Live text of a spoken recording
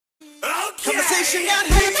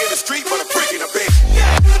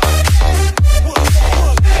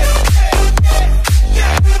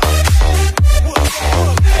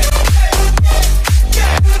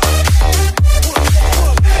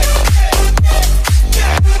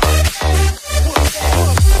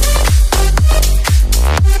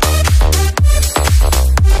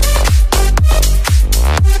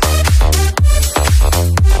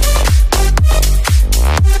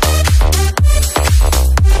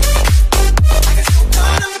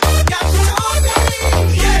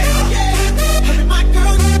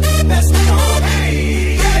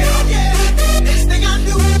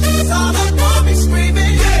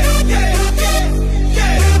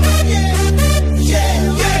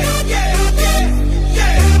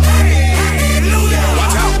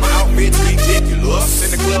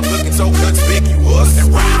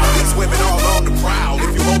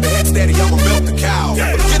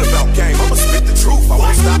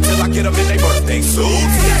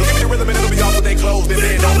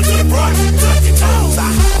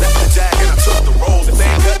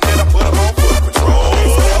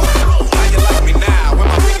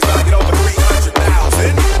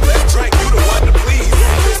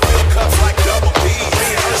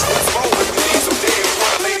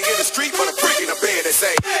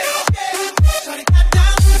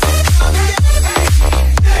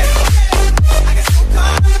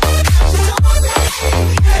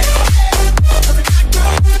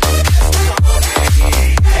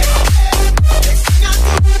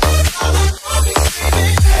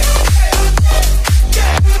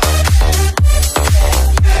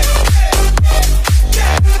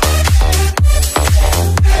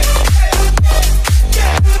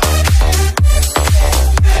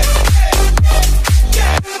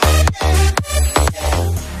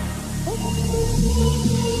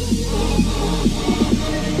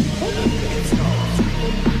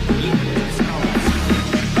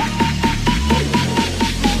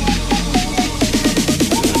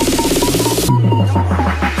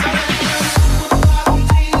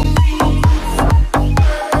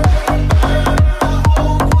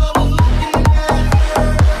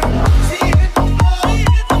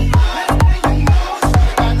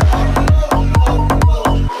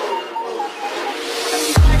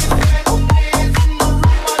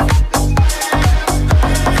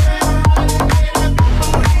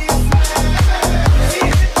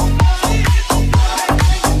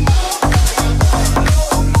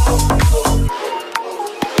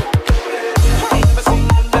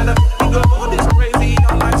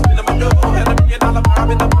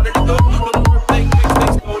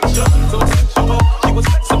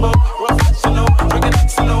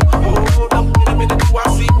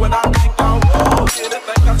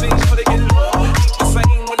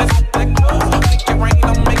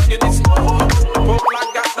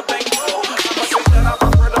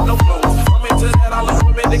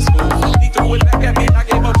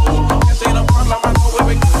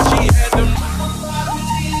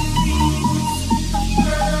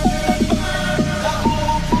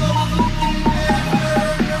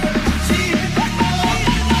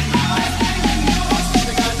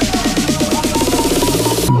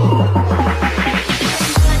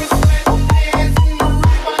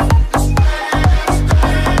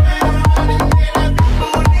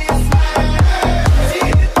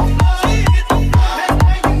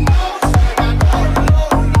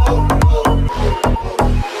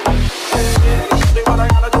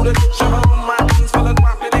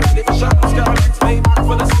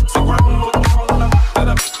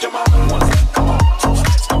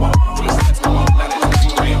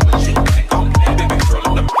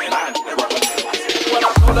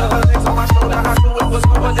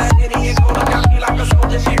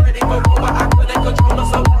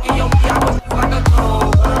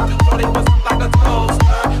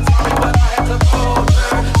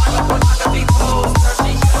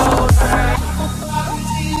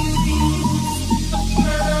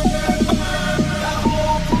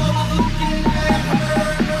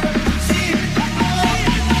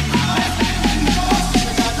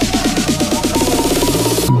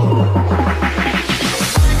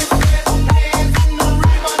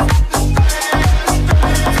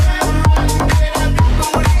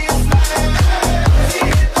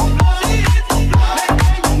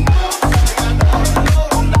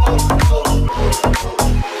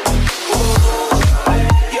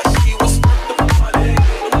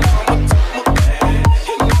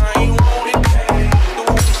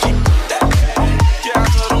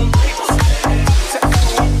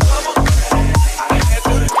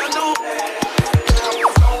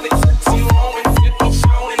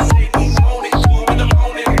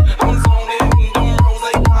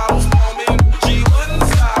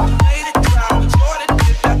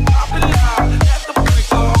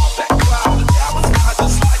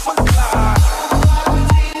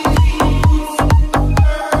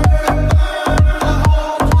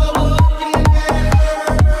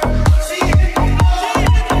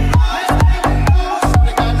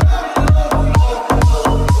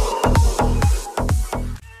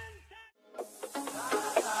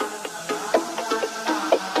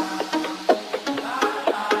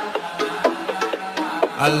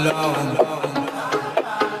Alors,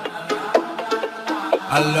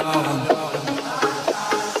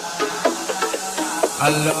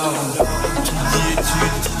 qui dit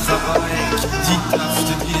études, dit travail, qui dit taf,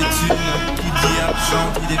 te dit les thunes, qui dit argent,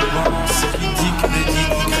 dit dépense, qui dit crédit,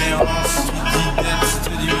 dit créance, qui dit dette,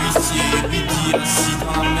 te dit huissier, lui dit assis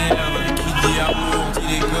dans la merde, qui dit amour, dit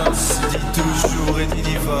les gosses, dit toujours et dit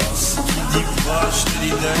divorce, qui dit proche, te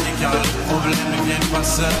dit deuil, car le problème ne vient pas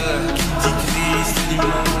seul, qui dit crise, te dit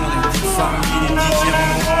monde, dit famille, dit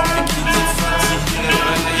tiers-monde, et qui dit fatigue, dit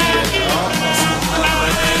réveil, encore sur notre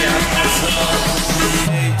réveil, après ça,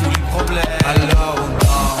 oublier tous les problèmes. Alors on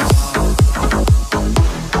danse,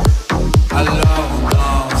 alors on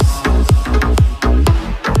danse,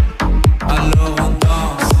 alors on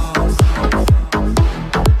danse,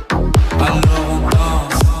 alors on danse, alors on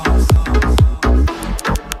danse,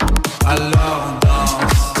 alors on danse, alors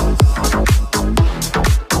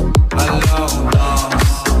on danse.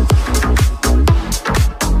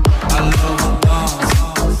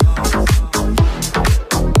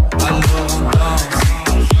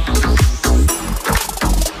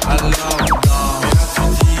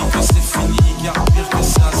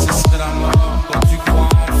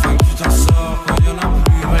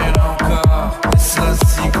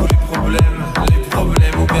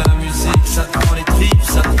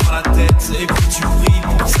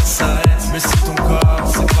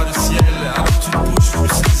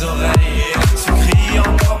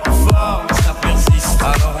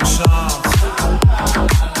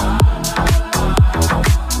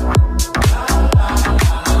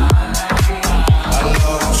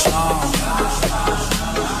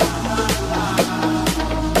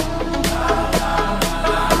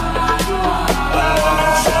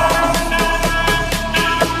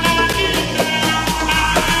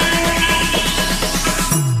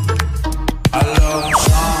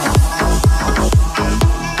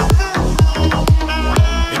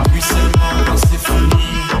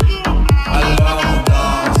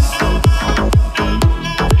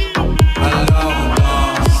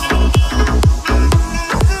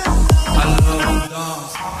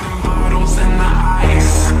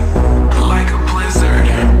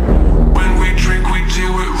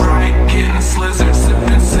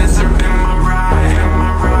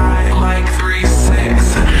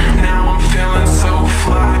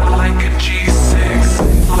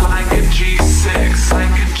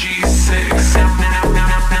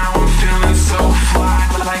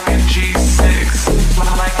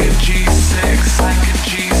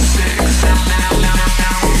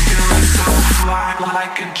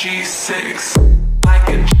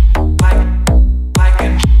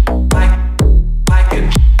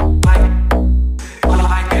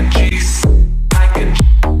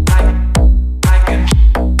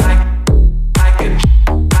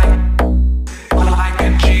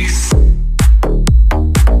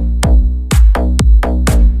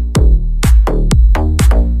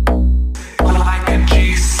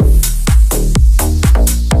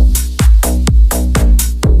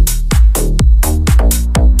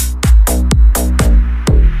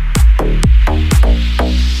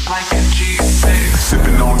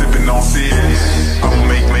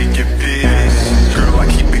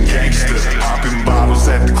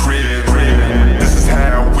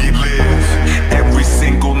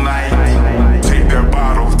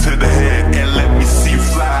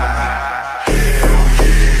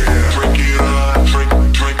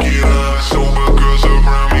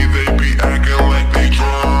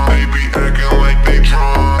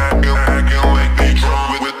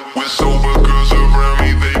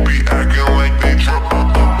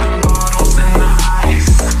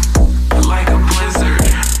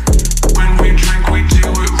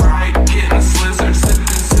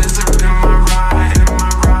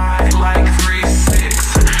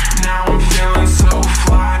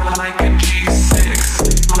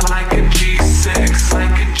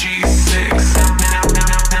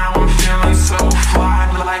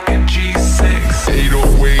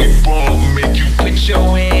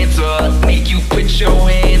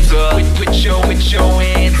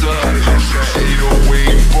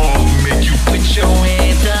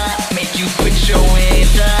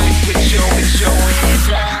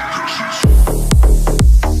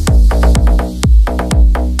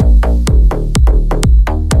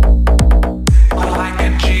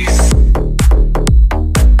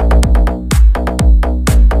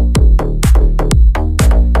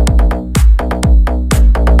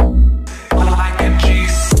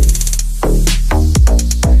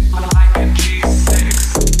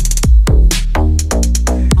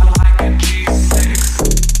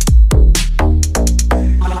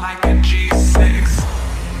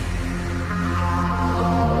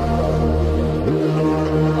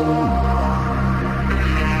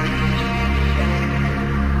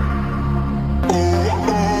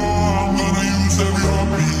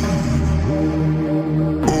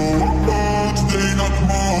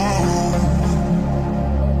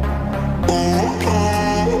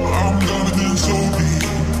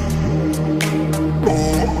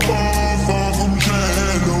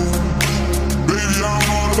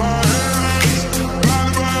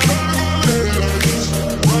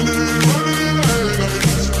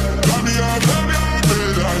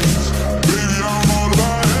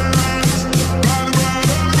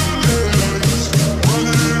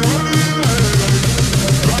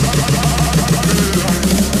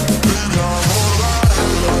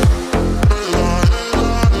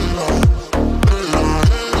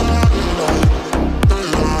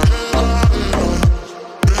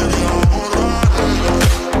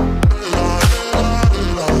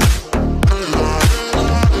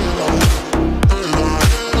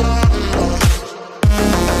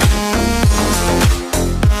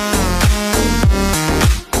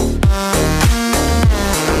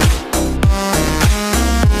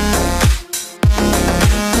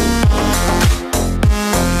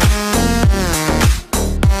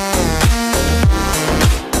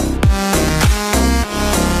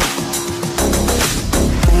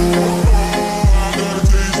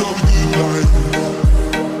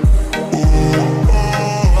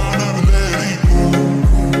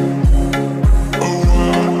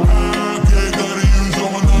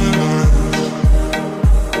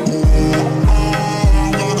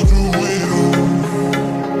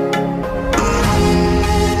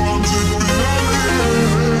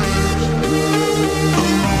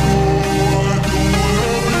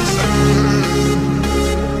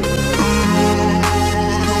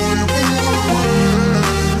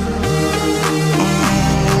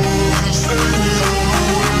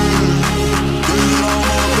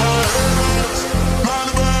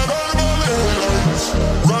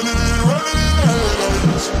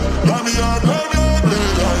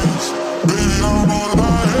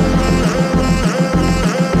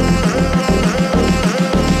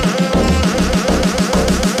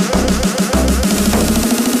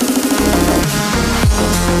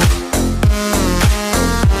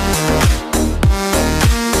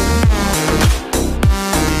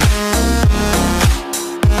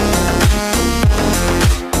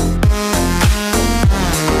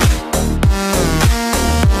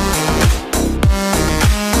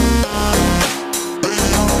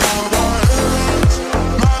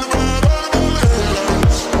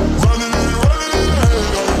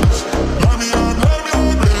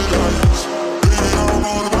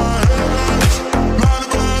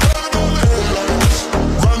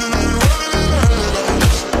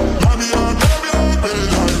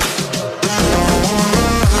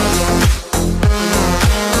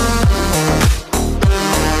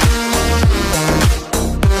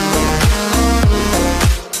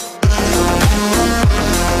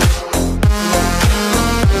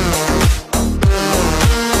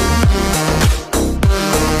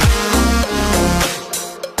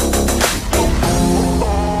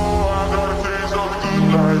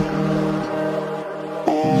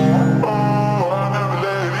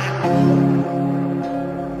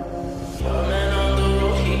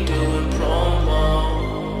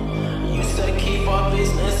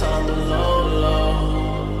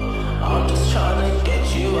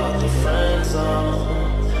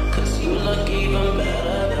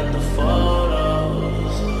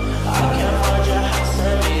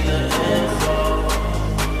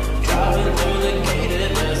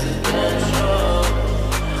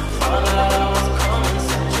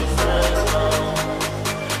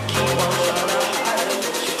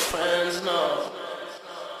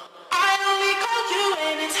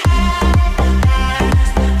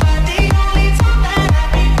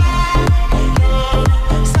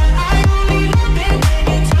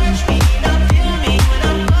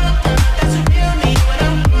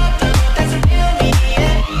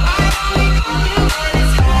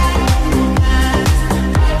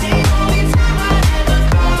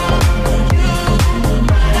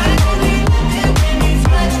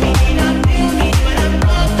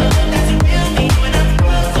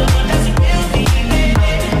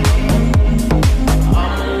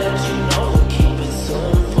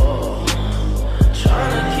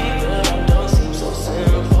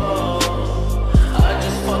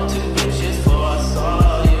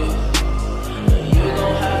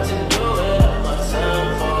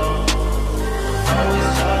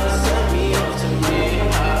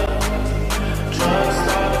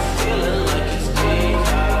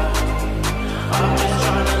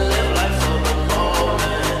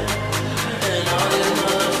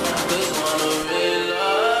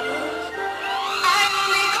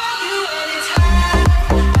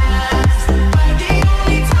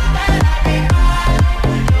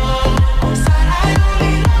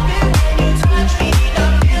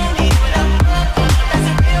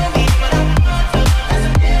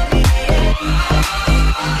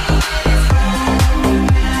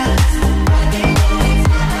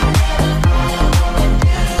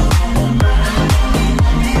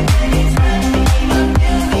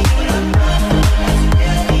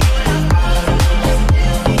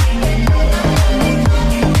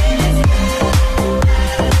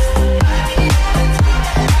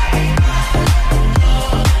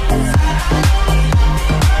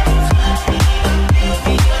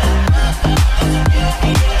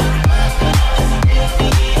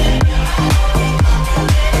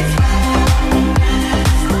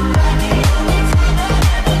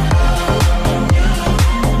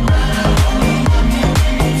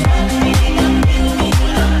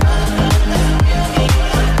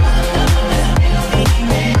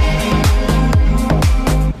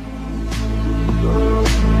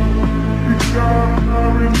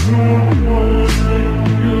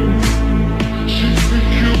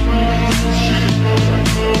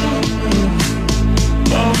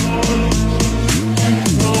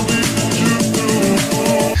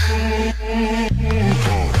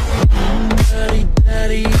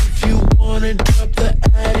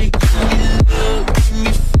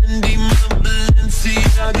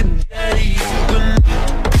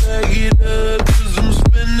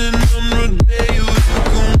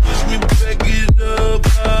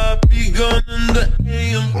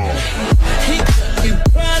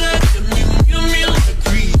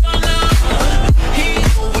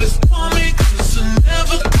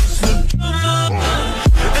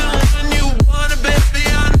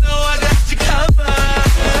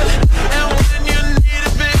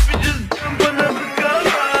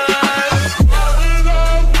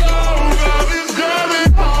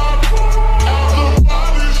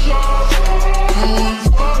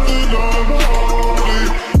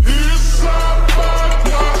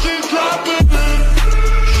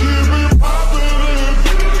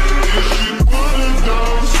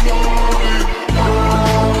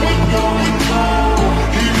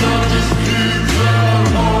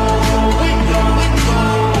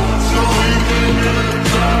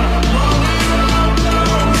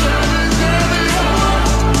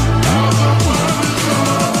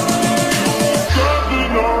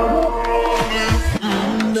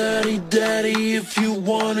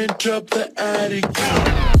 Drop the attic.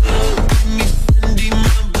 Give me Fendi, my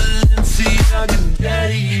Balenciaga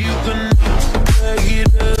daddy. You can bag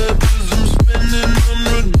it up, 'cause I'm spending on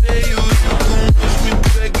Rodeo. You can wish me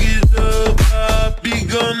back it up, I'll be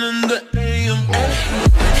gone in the AM.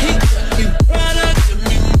 He got me Prada, got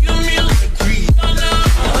me Miu Miu like Rihanna.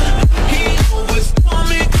 He always told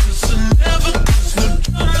me 'cause I never was no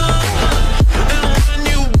drama. And when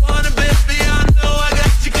you want it, baby, I know I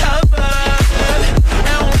got you covered.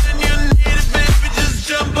 And when you need it, baby, just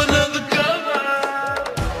jump another cover.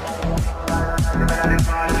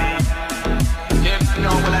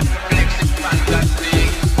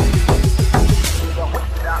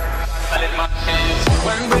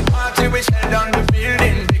 When we party, we shell down the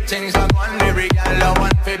building. Big things are gone, every gal I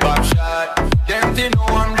want for back shot. Them they know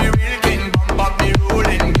I'm the real king, bump up the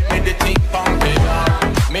ruling. Give me the thing, pump it up.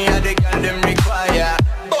 Me and the gal them require.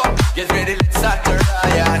 But get ready, let's start to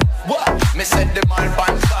riot. What? Me set them all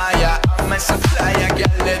on fire. I'm a supplier,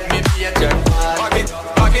 girl, let me be a jerk. Pack it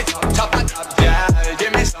up, top and top, girl.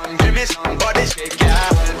 Give me some body shake, girl.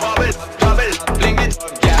 Bubble up, bling it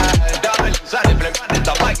up, girl. Double, sorry, bling it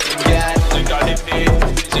up, I can, girl.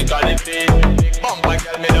 Sick of the beat, big bumper,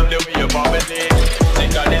 girl, me love the way you bubble it.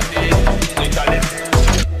 Sick of the beat.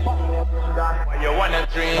 Why you wanna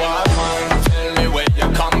dream? Walk on, tell me where you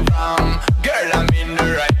come from. Girl, I'm in the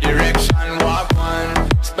right direction. Walk on,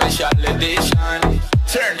 special edition.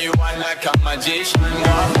 Turn you on like a magician.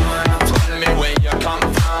 Walk on, tell me where you come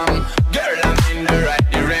from. Girl, I'm in the right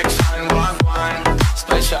direction. Walk on,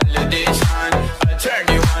 special edition. Turn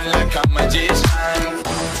you on like a magician.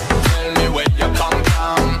 Tell me where you come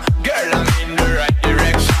from. Girl, I'm in the right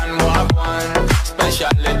direction. Walk on, special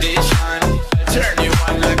edition. Turn you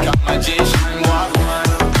on like a magician. Walk on,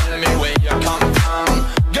 tell me where you come from.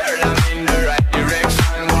 Girl, I'm in the right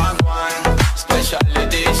direction. Walk on, special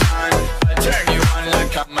edition. Turn you on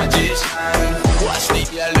like a magician. Watch the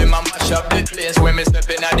girl, them a mash up the place. When me step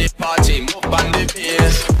in at the party, move on the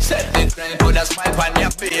pace. Set the trend, put a smile on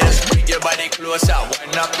your face. Bring your body closer,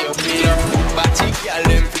 wind up your feet. Party girl,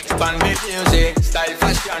 them fix on the music. Style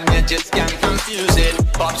fashion, you just can't confuse it.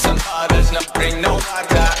 Pop some bottles, no bring no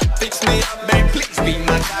water. Fix me up, babe, please be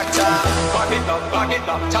my doctor. Back it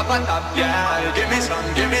up, top and top, girl. Give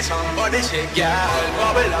me some body shake, girl.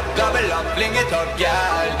 Bubble up, fling it up,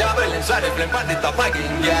 girl. Double inside the flame, on the top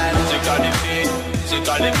again, girl. Sick of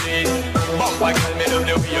the beat. Bumper, girl, me love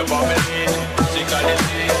the way you bubble it. Sick of the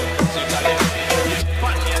beat.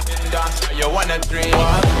 Funny as in dance, where you wanna dream.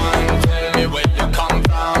 Walk on, tell me where you come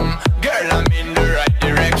from. Girl, I'm in the right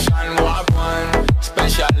direction. Walk on,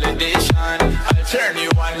 special edition. I'll turn you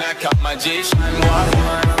on like a magician. Walk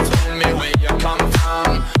on, tell me where you come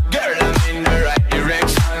from. Girl, I'm in the right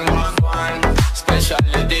direction. Walk on, special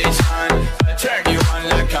edition. I'll turn you on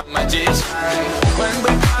like a magician. When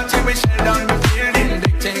we party, we shell down the building.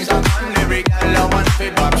 Big things are on, every gal I want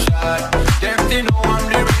for pop shot. Them they know I'm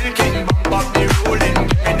the real king, bump up the ruling.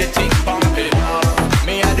 Give me the thing, pump it up.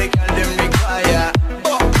 Me and the gal them require.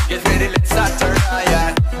 Get ready, let's start to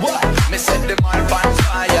riot. What? Me set them all on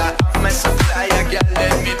fire. I'm a supplier, girl,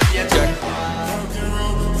 let me be a jerk.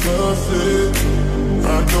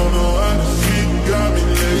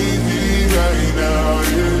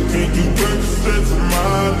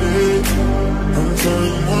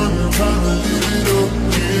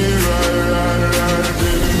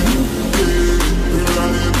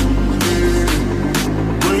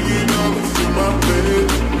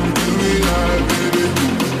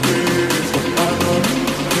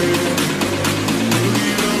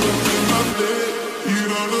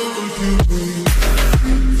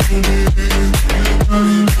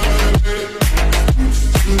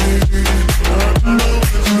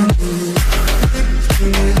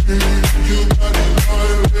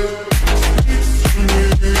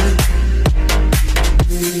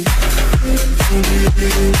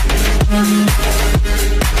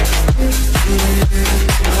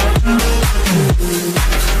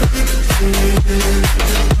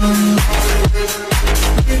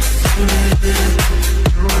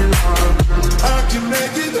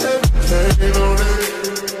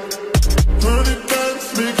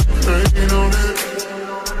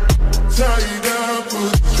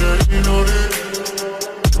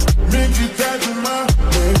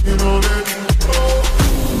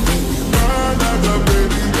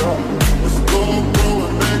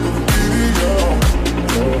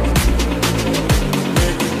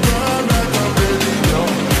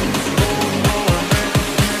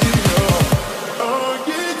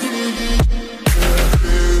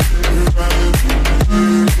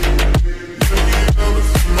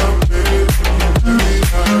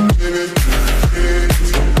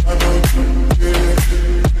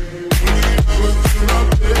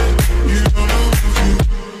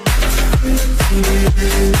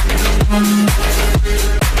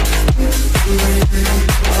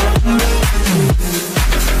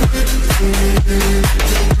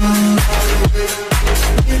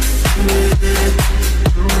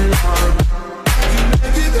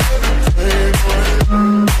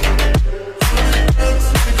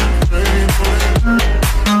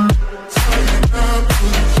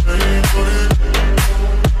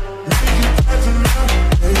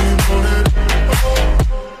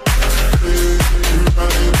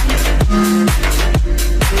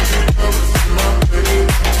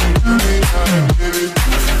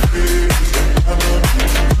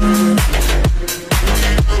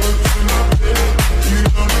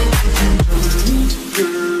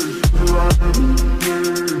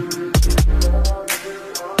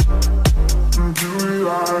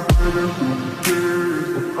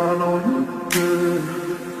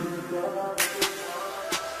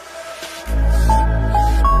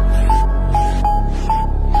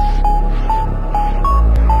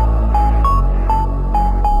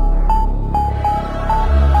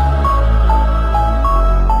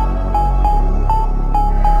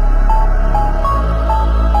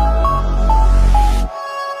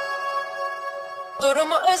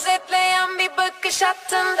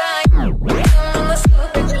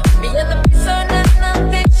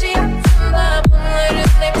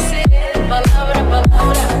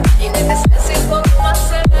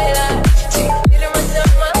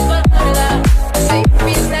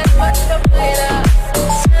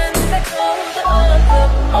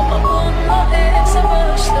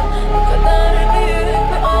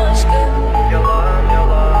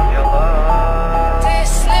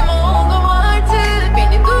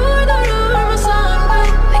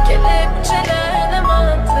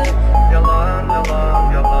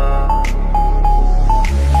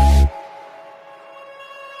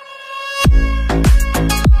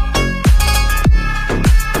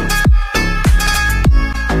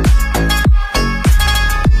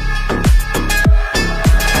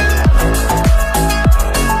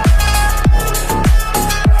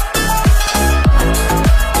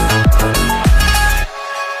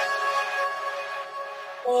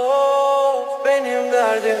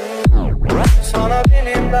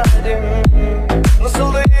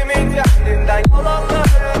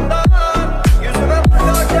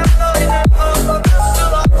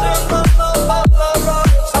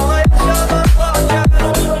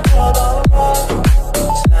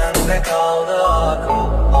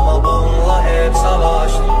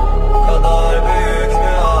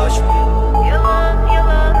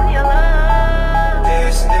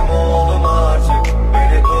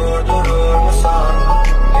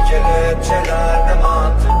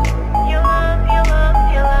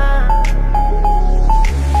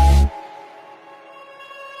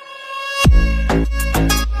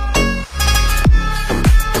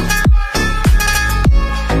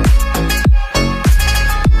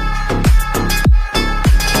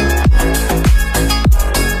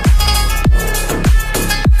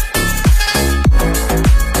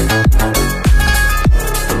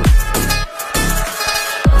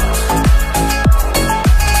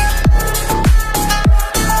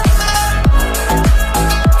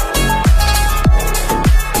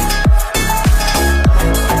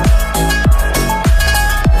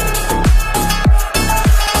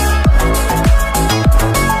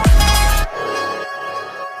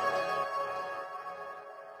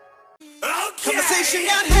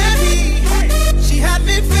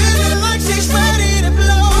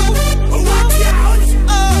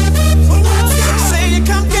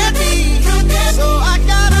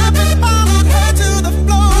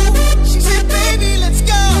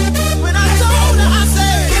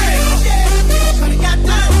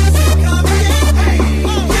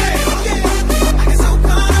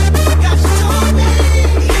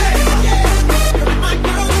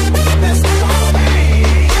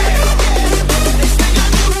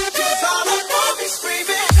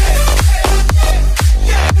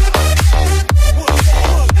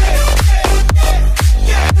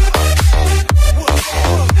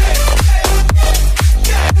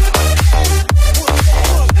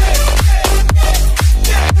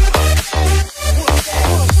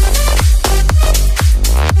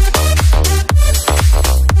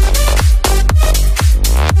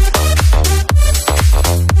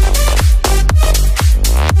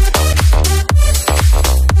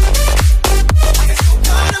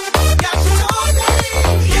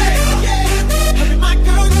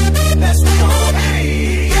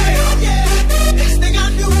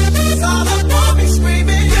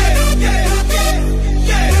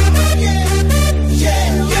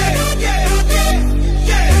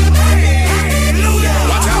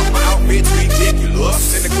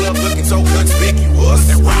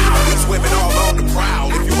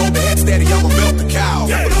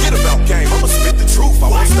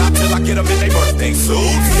 birthday suit. So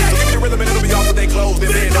give me the rhythm and it'll be off with they clothes.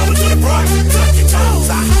 Then bend over to the front. Touch your toes.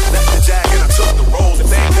 I left the jack and I took the rolls. If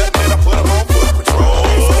they ain't cut, then I put them on foot patrol.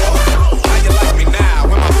 How you like me now?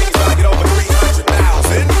 When my fees I get over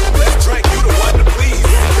 300,000. Let's drink, you the one to please.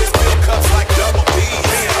 This fill cups like double D.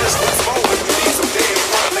 Me and her switch phone if we need some dead.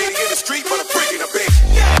 Want a lady in the street, but a freak in a bed.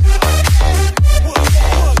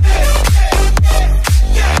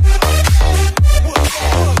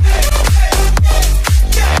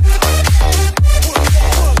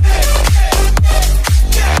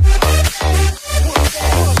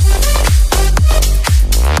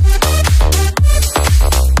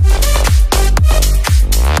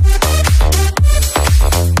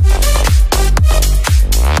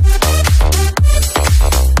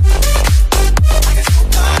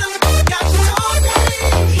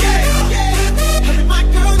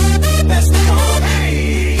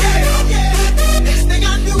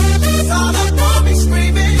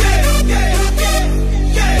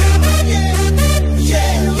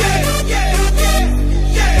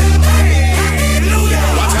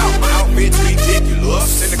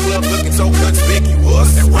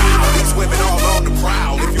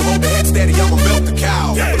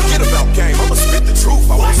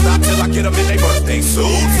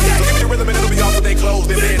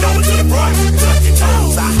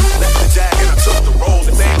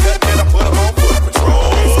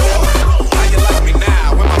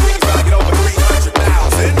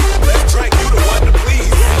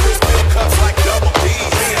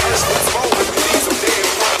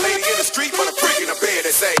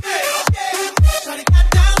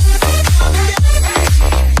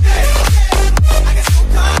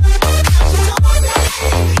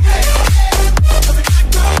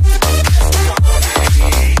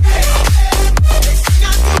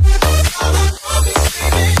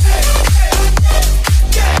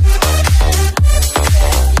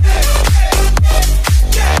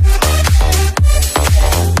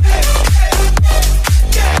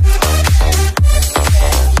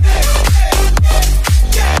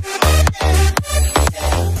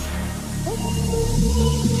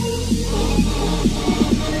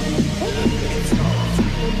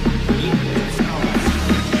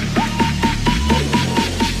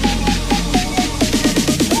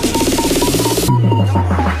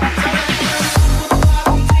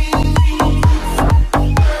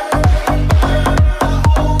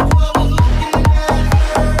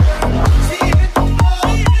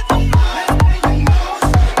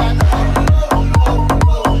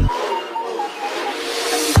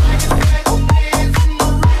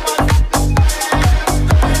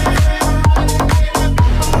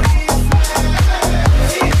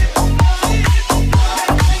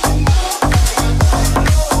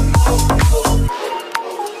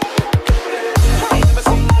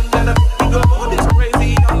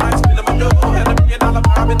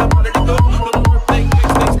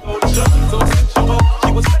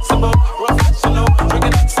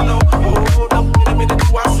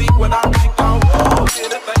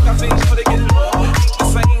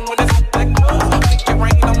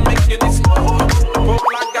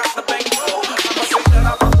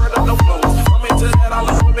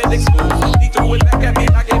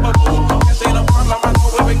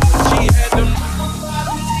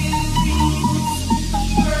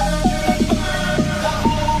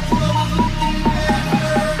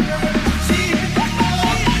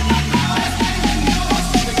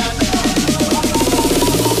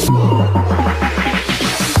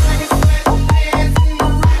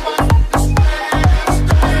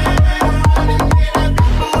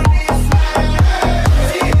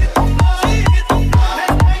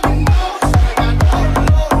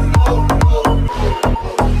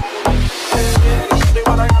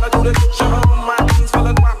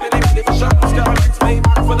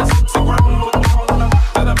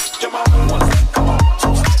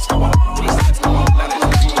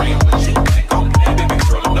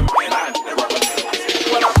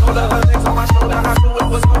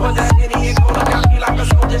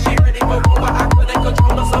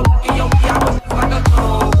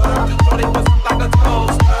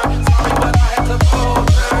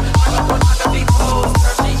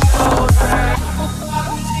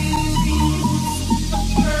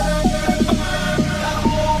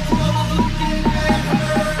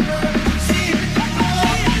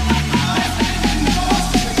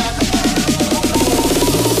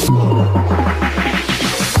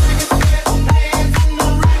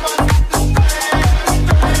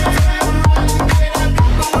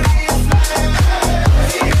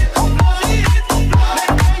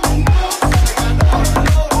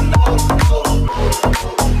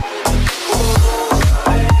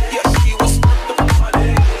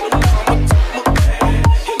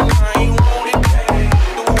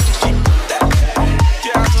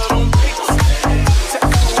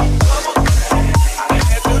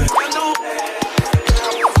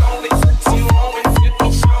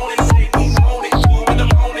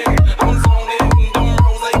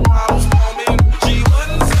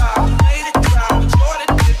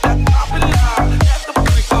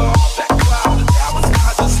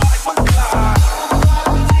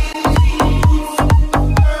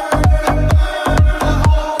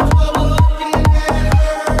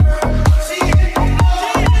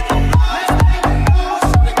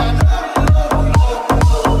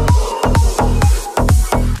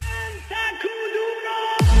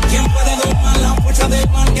 del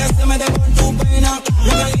mal que se mete por tu pena,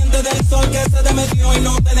 lo caliente del sol que se te metió y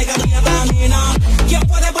no te deja diatamina. ¿Quién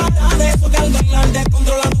puede parar eso que al bailar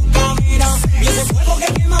descontrola tu camina? Y ese fuego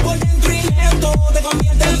que quema por dentro y lento te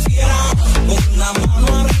convierte en fiera. Con una mano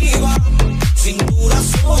arriba, cintura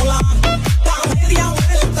sola, da media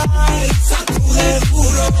vuelta y sacude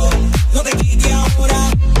duro. No te quites ahora,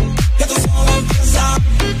 que tú solo empiezas.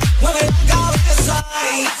 Mueve la cabeza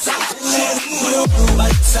y sacude duro.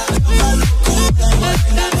 Balsa la locura,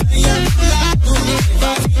 baila y a tu lado, va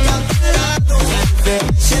a ficar esperando.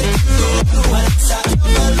 Balsa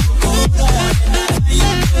la locura, baila y a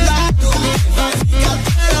tu lado, va a ficar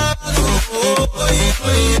esperando. Hoy,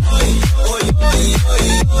 hoy, hoy, hoy, hoy, hoy,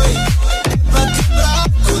 hoy. Es pa' quebrar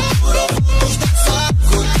duro, vamos a danzar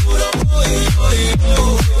duro. Hoy, hoy,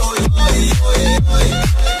 hoy, hoy, hoy, hoy.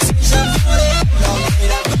 Seja morena,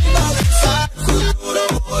 mira, vamos a danzar duro.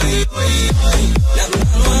 Hoy, hoy, hoy. La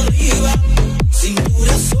mano arriba,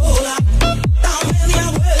 cintura sola, da media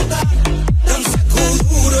vuelta, danza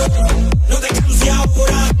duro. No te canses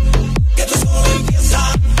ahora, que tú solo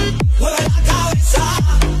empiezas. Mueve la cabeza,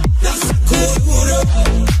 danza duro.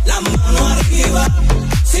 La mano arriba,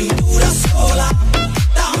 cintura sola,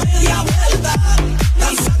 da media vuelta,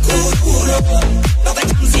 danza duro. No te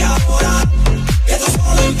canses ahora, que tú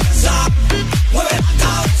solo empiezas. Mueve la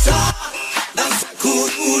cabeza, danza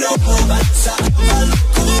duro. Balsa la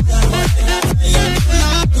locura, baila y a tu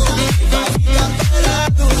lado, va a ficar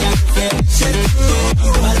esperando.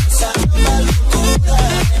 Balsa la locura,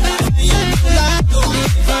 baila y a tu lado,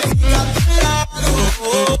 va a ficar esperando.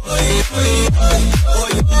 Hoy, hoy, hoy,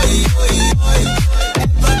 hoy, hoy, hoy, hoy.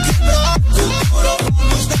 Es pa' quebrar duro,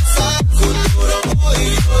 vamos a danzar duro. Hoy,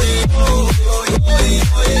 hoy, hoy, hoy,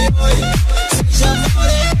 hoy, hoy. Seja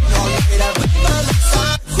morena, mira, vamos a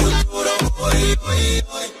danzar duro. Hoy, hoy,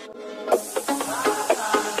 hoy.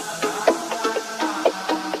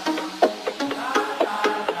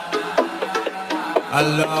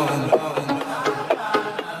 Alone,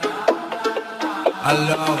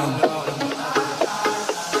 alone,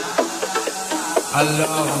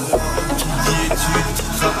 alone. Qui dit études,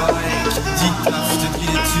 dit travail, qui dit taf, te dit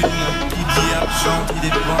les thunes, qui dit argent, dit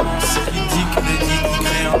dépenses, qui dit crédit, dit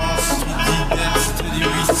créance, qui dit dette, te dit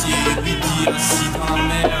huissier, lui dit assis dans la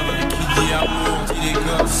merde, qui dit amour, dit les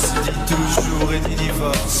gosses, dit toujours et dit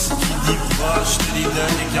divorce, qui dit proche, te dit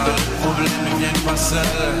deuil, car le problème ne vient pas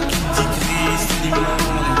seul, qui dit crise, te dit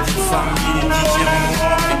monde, dit famille, dit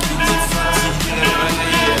tiers-monde, et qui dit fatigue, dit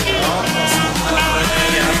réveil, encore sur la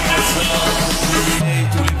veille, après ça, oublier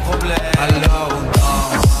tous les problèmes. Alors on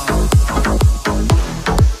danse,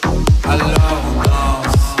 alors on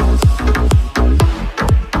danse,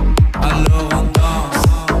 alors on danse,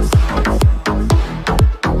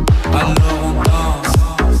 alors on danse,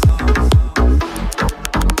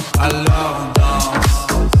 alors on danse, alors on danse,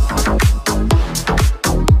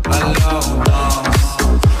 alors on danse,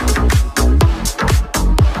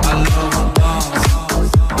 alors on danse.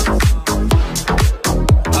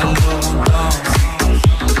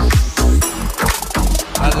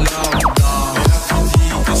 Alors, Et là tu dis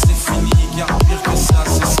que c'est fini, car pire que ça,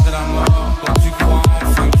 ce serait la mort. Quand tu crois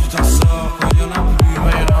enfin que tu t'en sors, quand y'en a plus,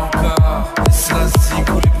 mais y'en a encore. Et cela c'est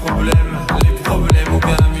tous les problèmes ou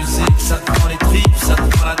bien la musique, ça te prend les tripes, ça te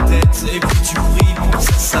prend la tête. Et puis tu pries pour que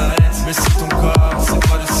ça s'arrête, mais c'est ton corps, c'est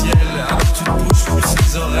pas le ciel. Alors tu te bouges plus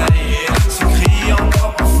les oreilles, et là tu cries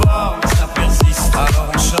encore plus fort, mais ça persiste, alors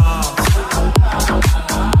on chante.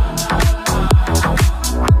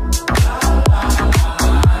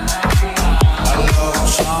 alors on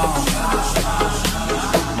chante.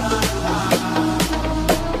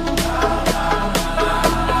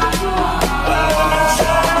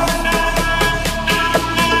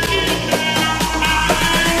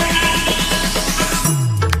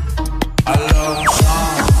 Alors on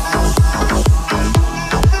chante.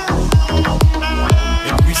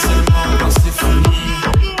 Et puis seulement quand c'est fini,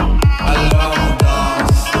 Alors on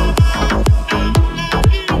danse,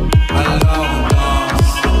 alors on danse,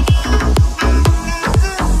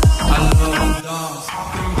 alors on danse.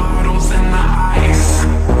 Bottles in the ice,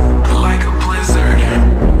 like a blizzard.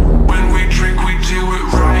 When we drink, we do it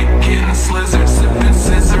right. Getting slizzard, sipping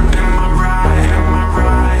scissor. Am I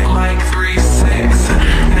right? Like 3-6.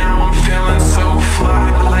 Now I'm feeling so fly,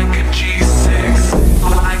 like a G6,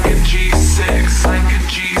 like a G6, like a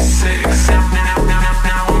G6.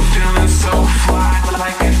 Now I'm feeling so fly,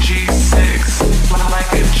 like a G6,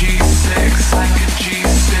 like a G6, like a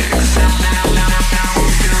G6. Now I'm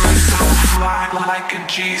feeling so fly, like a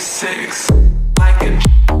G6, like a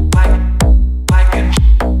like like a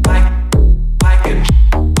like like a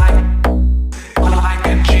like like a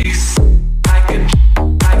G like a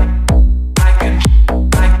like like a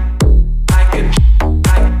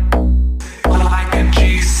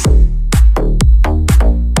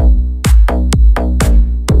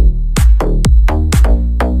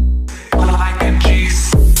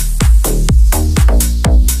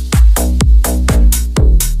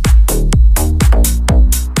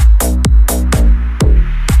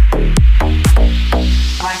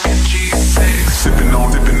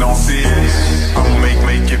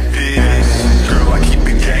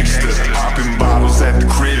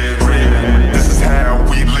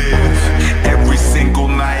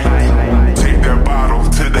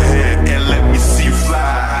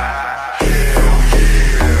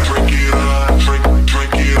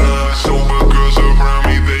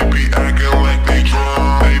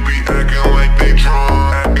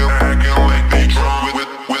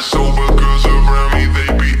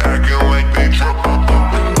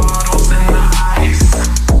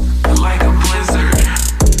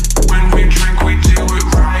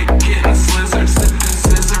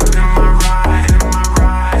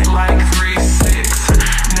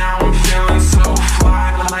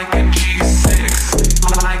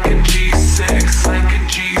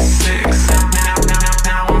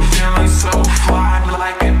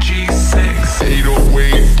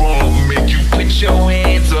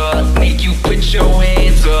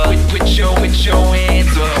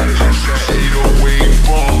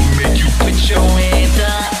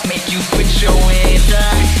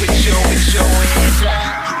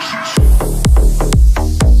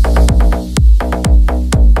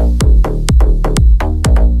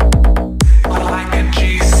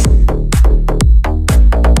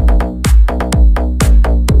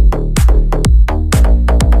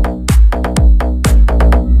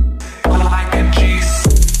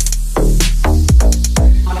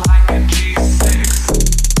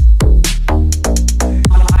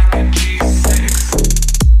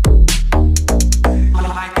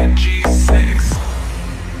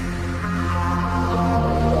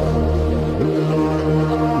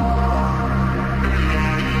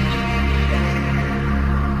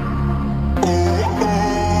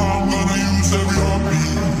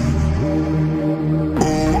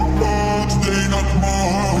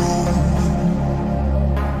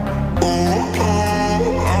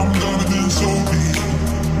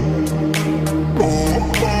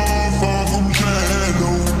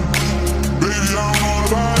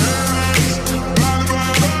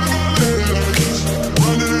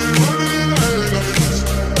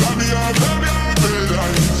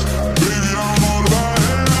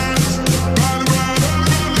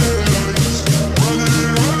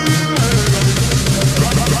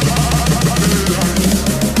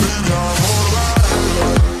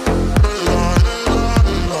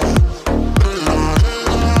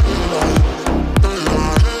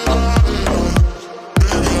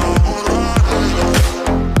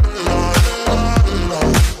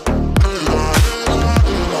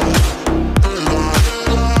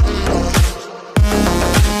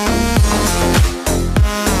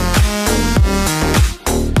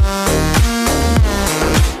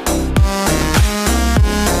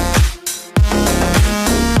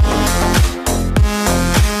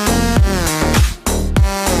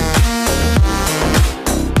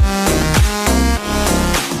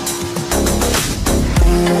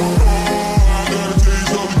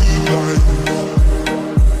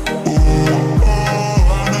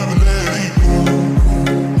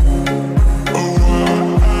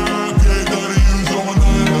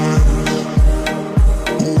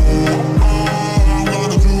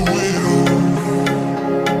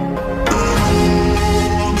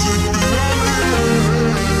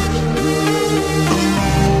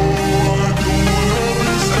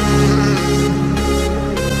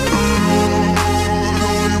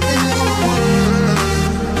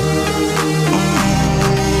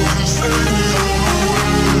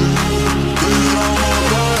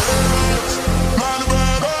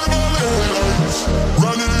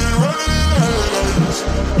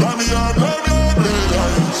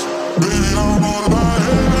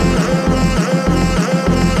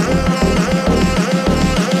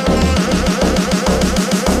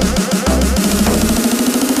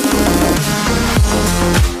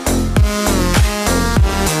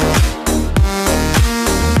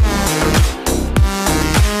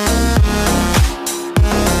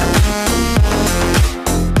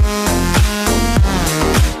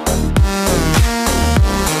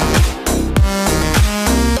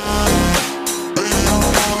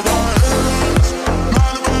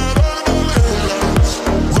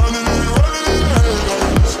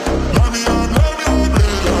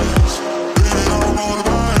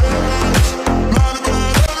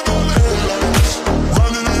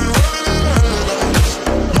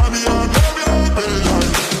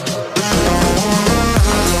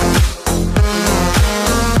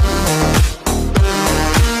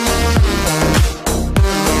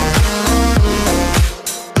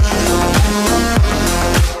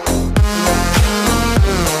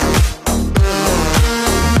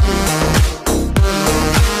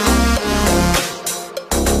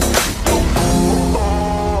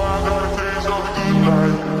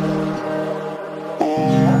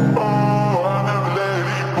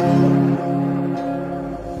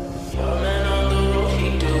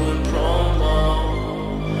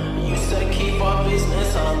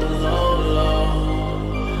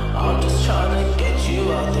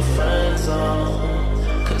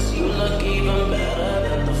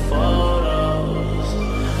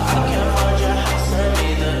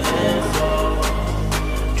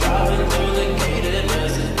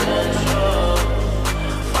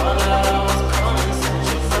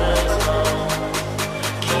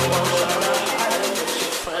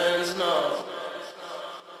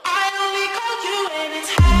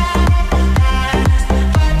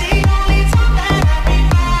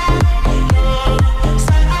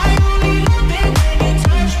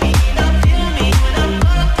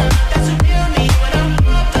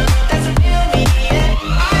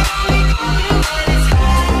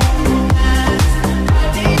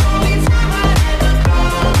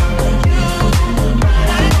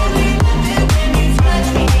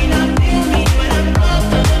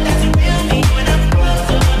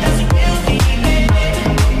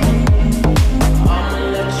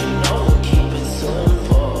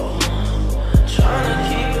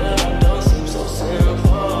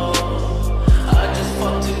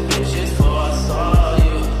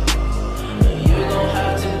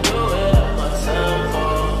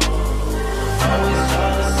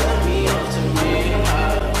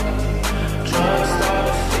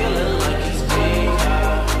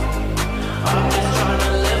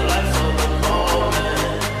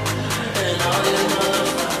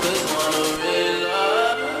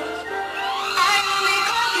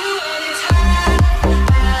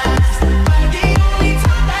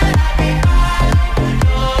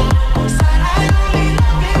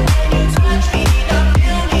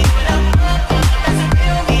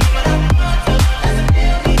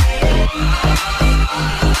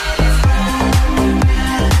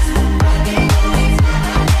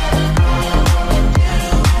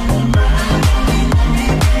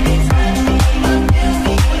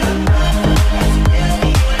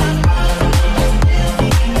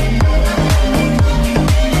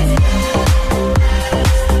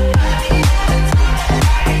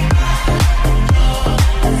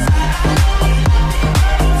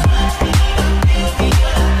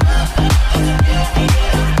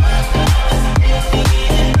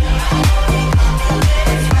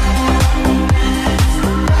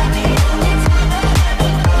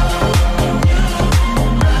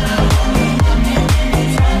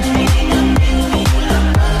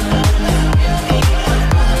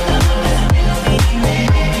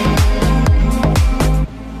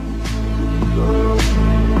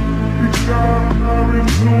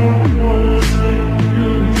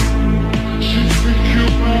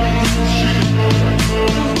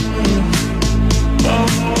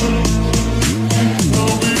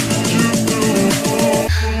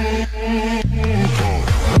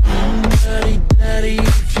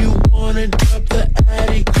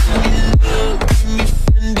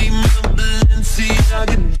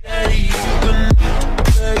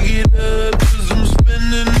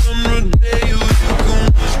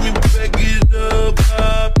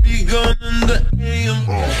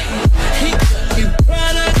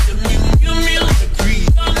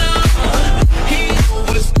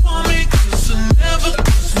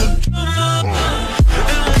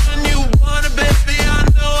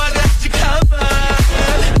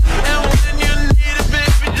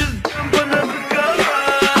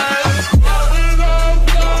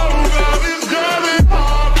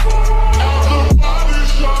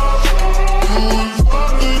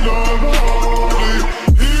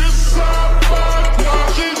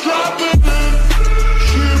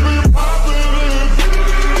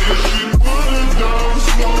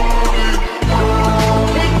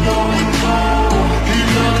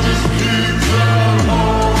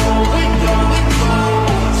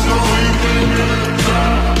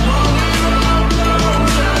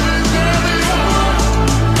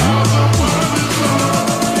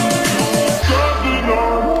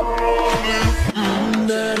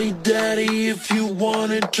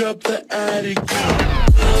drop the attic.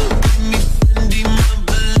 Give me Fendi, my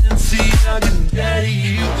Balenciaga daddy.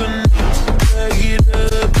 You can bag it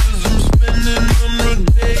up, 'cause I'm spending on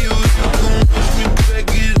Rodeo. You can watch me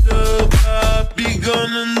back it up, I'll be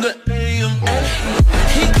gone in the AM.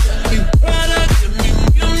 He got me Prada, give me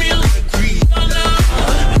Miu like Rihanna.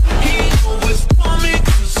 He always want me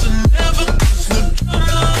 'cause I never cause no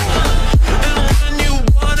drama. And when you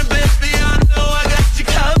want it, baby, I know I got you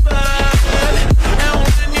covered. And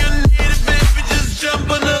when you need it, baby, just jump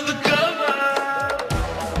another cover.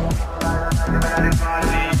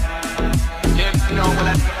 Yeah, I know what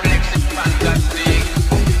I flex is fantastic.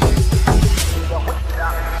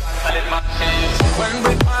 When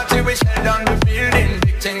we party, we shell down the building.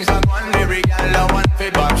 Big things are gone, every gal I want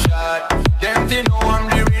for back shot. Them they know I'm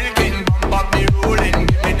the real king, bump up the ruling.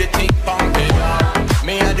 Give me the thing, pump it up.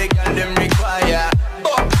 Me and the gal them require.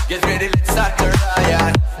 Oh, get ready, let's start the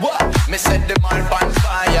riot. What? Me set them all on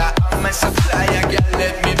fire. I'm a supplier, girl,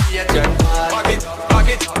 let me be a jerk. Back it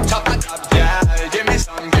up, top and top, girl. Give me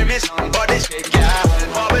some, body shake, girl.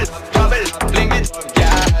 Bubble up, fling it up,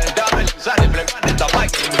 girl. Double inside the blink on the top, I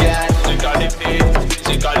can get.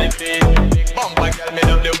 Physically fit. Big bumper, girl, me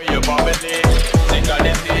love the way you bubble it.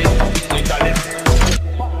 Physically fit.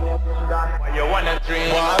 Why you wanna dream?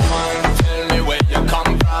 Walk on, tell me where you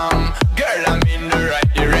come from. Girl, I'm in the right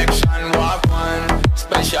direction. Walk on,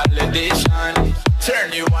 special edition.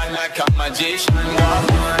 Turn you on like a magician.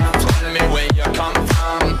 Walk on, tell me where you come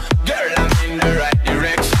from. Girl, I'm in the right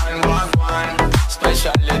direction. Walk on,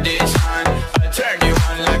 special edition. I'll turn you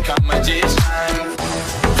on like a magician.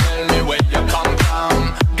 Tell me where you come from.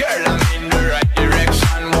 Girl, I'm in the right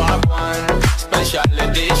direction. Walk on, special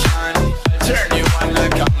edition. I'll turn you on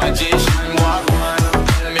like a magician. Walk on,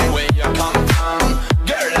 tell me where you come from.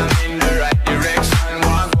 Girl, I'm in the right direction.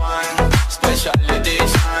 Walk on, special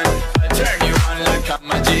edition. I'll turn you on like a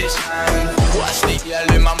magician. Watch the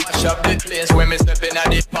girl in my mash up the place. When me stepping at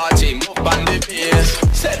the party, move on the pace.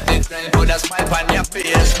 Set the trend, put a smile on your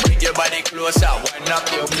face. Bring your body closer, wind up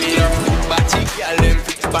your feet. Body girl, them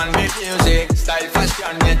fix on me music. Style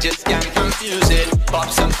fashion, you just can't confuse it. Pop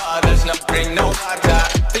some bottles, not bring no water.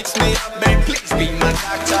 Fix me up, babe, please be my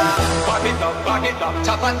doctor. Back it up,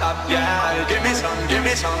 top and top, girl. Give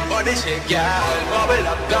me some, body shake, girl. Bubble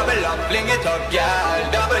up, fling it up,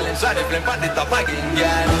 girl. Double inside the flame, on the top again,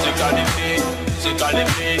 girl. Sick of the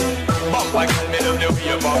beat. Bumper, girl, me love the way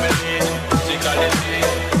you bubble it. Sick of the beat.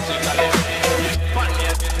 Funny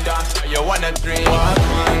as in dance, where you wanna dream. Walk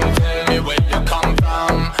on, tell me where you come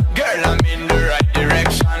from. Girl, I'm in the right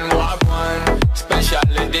direction. Walk on, special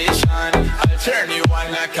edition. I'll turn you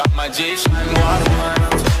on like a magician. Walk on,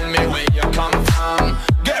 tell me where you come from.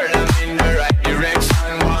 Girl, I'm in the right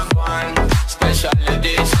direction. Walk on, special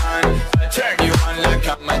edition. I'll turn you on like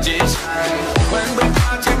a magician. When we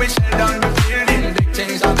party, we shell down the building. Big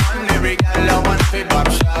things are gone, every gal I want for back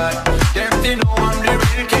shot. Them they know I'm the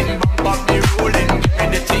real king, bump up the ruling. Give me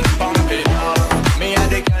the thing, pump it up. Me and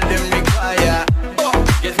the gal them require. Oh,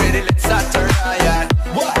 get ready, let's start the riot.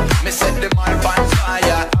 What? Me set them all on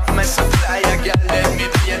fire. I'm a supplier, girl, let me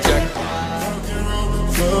be a jerk.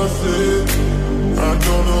 I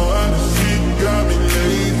don't know how to sleep, got me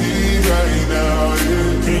lazy right now,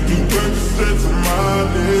 yeah. Can't do breakfast to my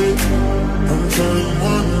leg. I'm telling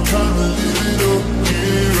one time to leave it up,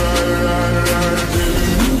 yeah, right, yeah.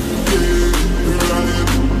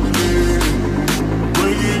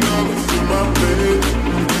 Bringing up to my bed,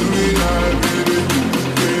 do me like baby,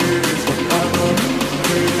 yeah. I know,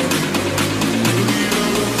 yeah. Bringing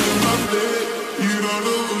up to my bed, you don't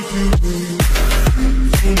know what you mean.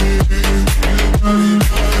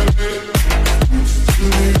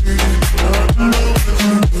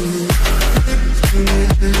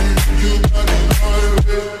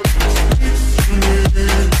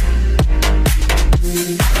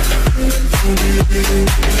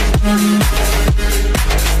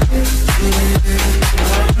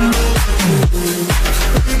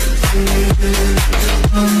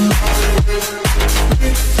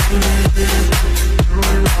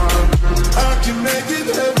 I can make it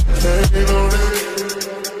happen on it.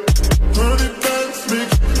 100 bucks,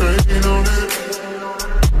 make it rain on it.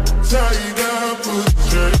 Tie you down, put a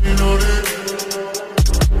chain on it.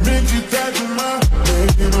 Make you touch my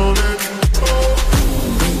name on it. Oh,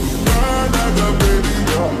 ride like a baby,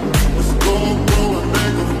 y'all. Let's go and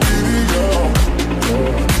make a video.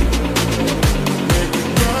 Make you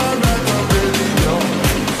ride like a baby, y'all.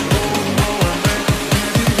 Let's go and make a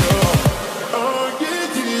video. Oh, yeah,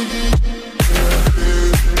 yeah, yeah.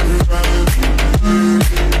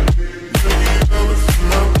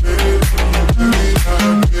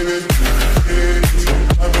 Baby,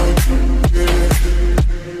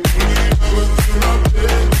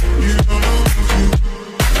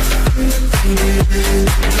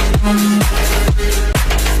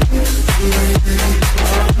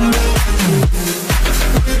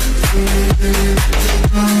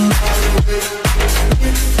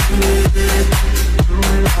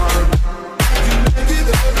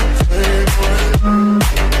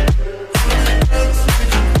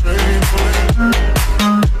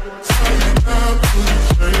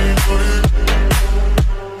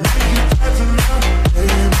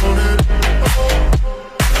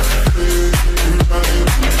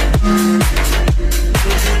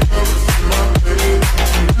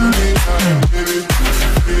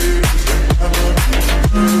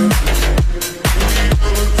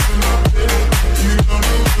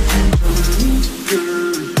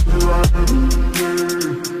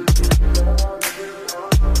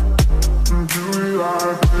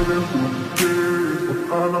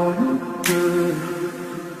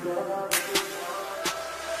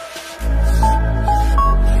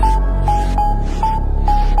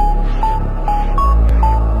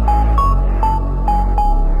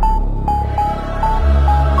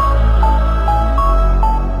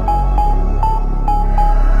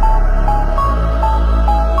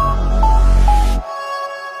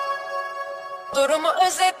 Durumu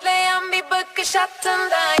özetleyen bir bakış attın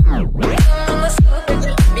da bunu nasıl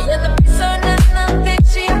becerdin? Bir yanı bir söylenen tek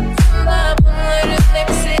şey yaptın da bunların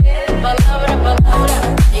hepsi palavra palavra.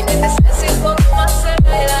 Yine de sensiz olmaz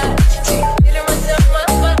söyler. Çiçeklerim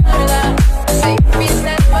acımaz baharlar. Sevip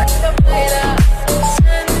bizden başka payla.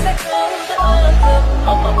 Sende kaldı aklım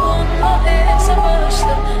ama bununla hep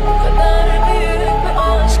savaştım. Bu kadar büyük bir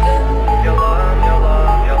aşkın. Yalan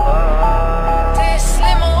yalan yalan.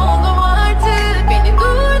 Teslim oldum artık. Beni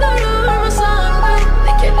durdurur mu sandın?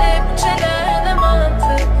 Ne kelepçeler ne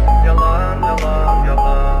mantık. Yalan yalan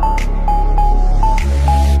yalan.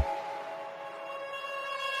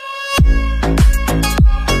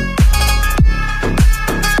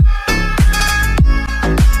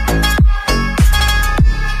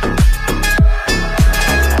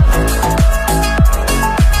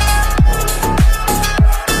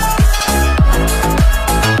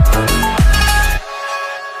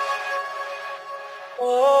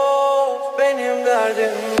 Of benim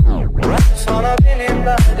derdim, sana benim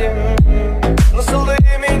derdim. Nasıl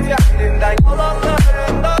emin kendinden,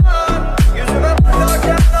 yalanlarından. Yüzüme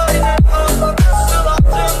bakarken aynı anda nasıl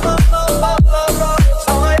attın bana.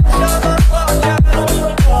 Sana yaşamak varken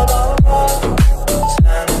o kadar.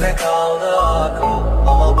 Sende kaldı aklım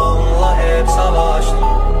ama bununla hep savaştım.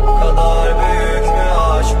 Bu kadar büyük mü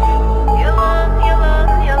aşk? Yalan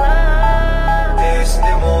yalan yalan.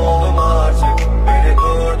 Teslim oldum artık. Beni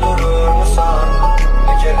durdurur mu sandın?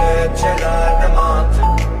 Ne kelepçeler ne mantık.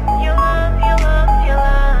 Yalan yalan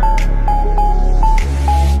yalan.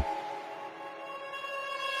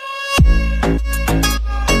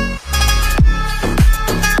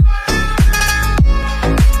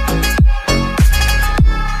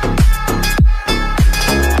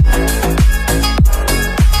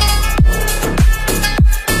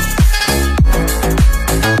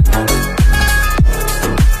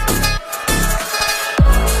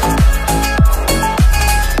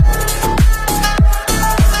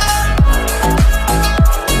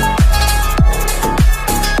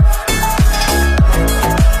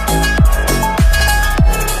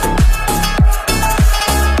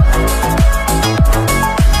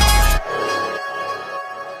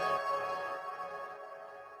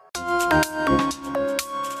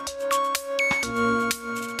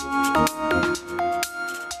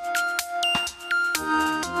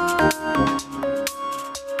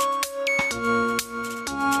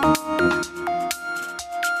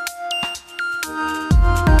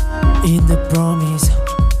 In the promise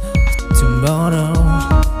tomorrow,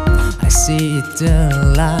 I see the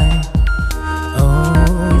light.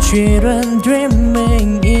 Oh, children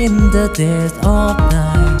dreaming in the dead of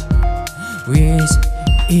night. Wish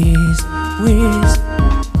is wish,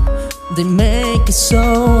 they make it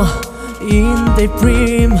so. In the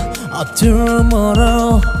dream of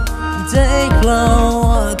tomorrow, they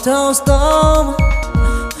glow. Don't storm,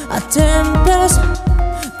 a tempest.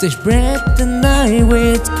 They spread the night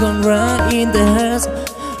with corn in the hearts.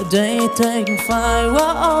 They take fire.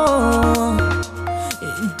 Whoa.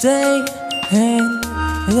 They and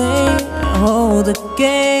they hold the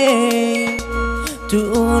gate to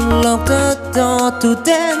unlock the door to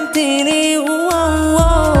destiny. Whoa,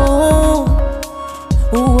 whoa,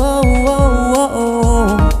 whoa, whoa,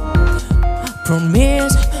 whoa.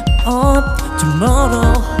 Promise of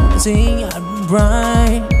tomorrow, sing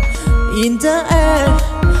bright in the air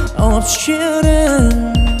of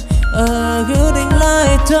children, a guiding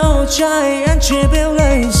light of giant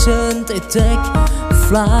tribulation. They take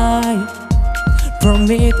flight from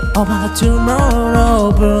it of our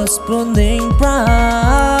tomorrow, birds burning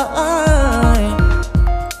bright.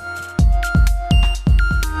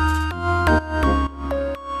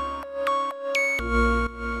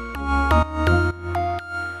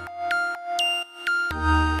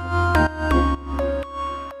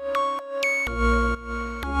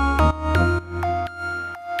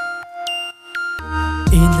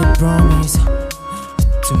 In the promise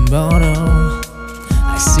tomorrow,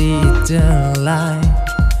 I see the light.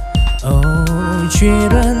 Oh,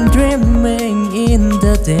 children dreaming in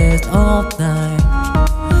the dead of night.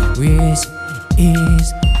 Wish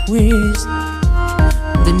is wish,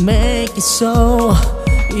 they make it so.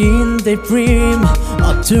 In the dream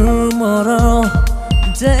of tomorrow,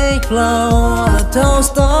 they glow. Don't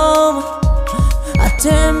stop, a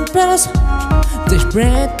tempest. They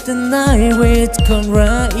spread the night with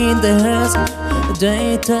color in their heads.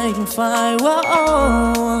 They taking fire,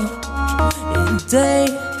 whoa. And they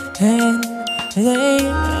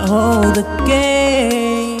hold the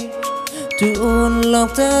gate to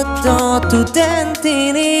unlock the door to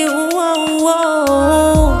destiny. Whoa,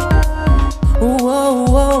 whoa,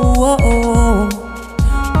 whoa, whoa.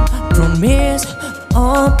 Promise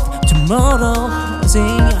of tomorrow,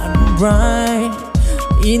 sing bright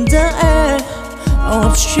in the air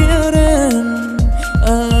of children.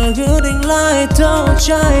 A guiding light of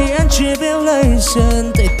giant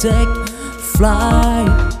tribulation. They take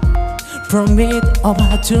flight from it of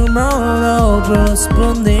tomorrow, was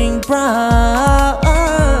burning bright.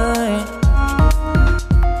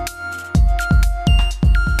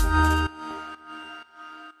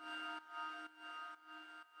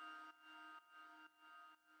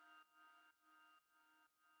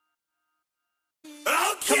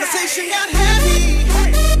 Conversation got heavy.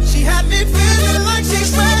 She had me feeling like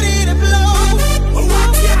she's ready to blow.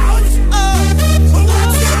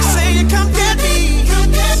 Say you come get me.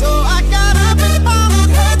 So I got up and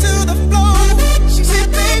followed her to the floor. She said,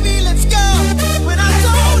 baby, let's go. When I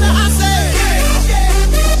told her, I said,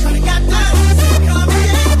 shawty got down, come and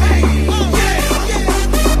get me. I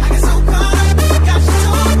get so caught up, got you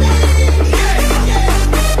told me.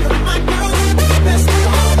 My girl, best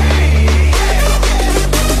call me.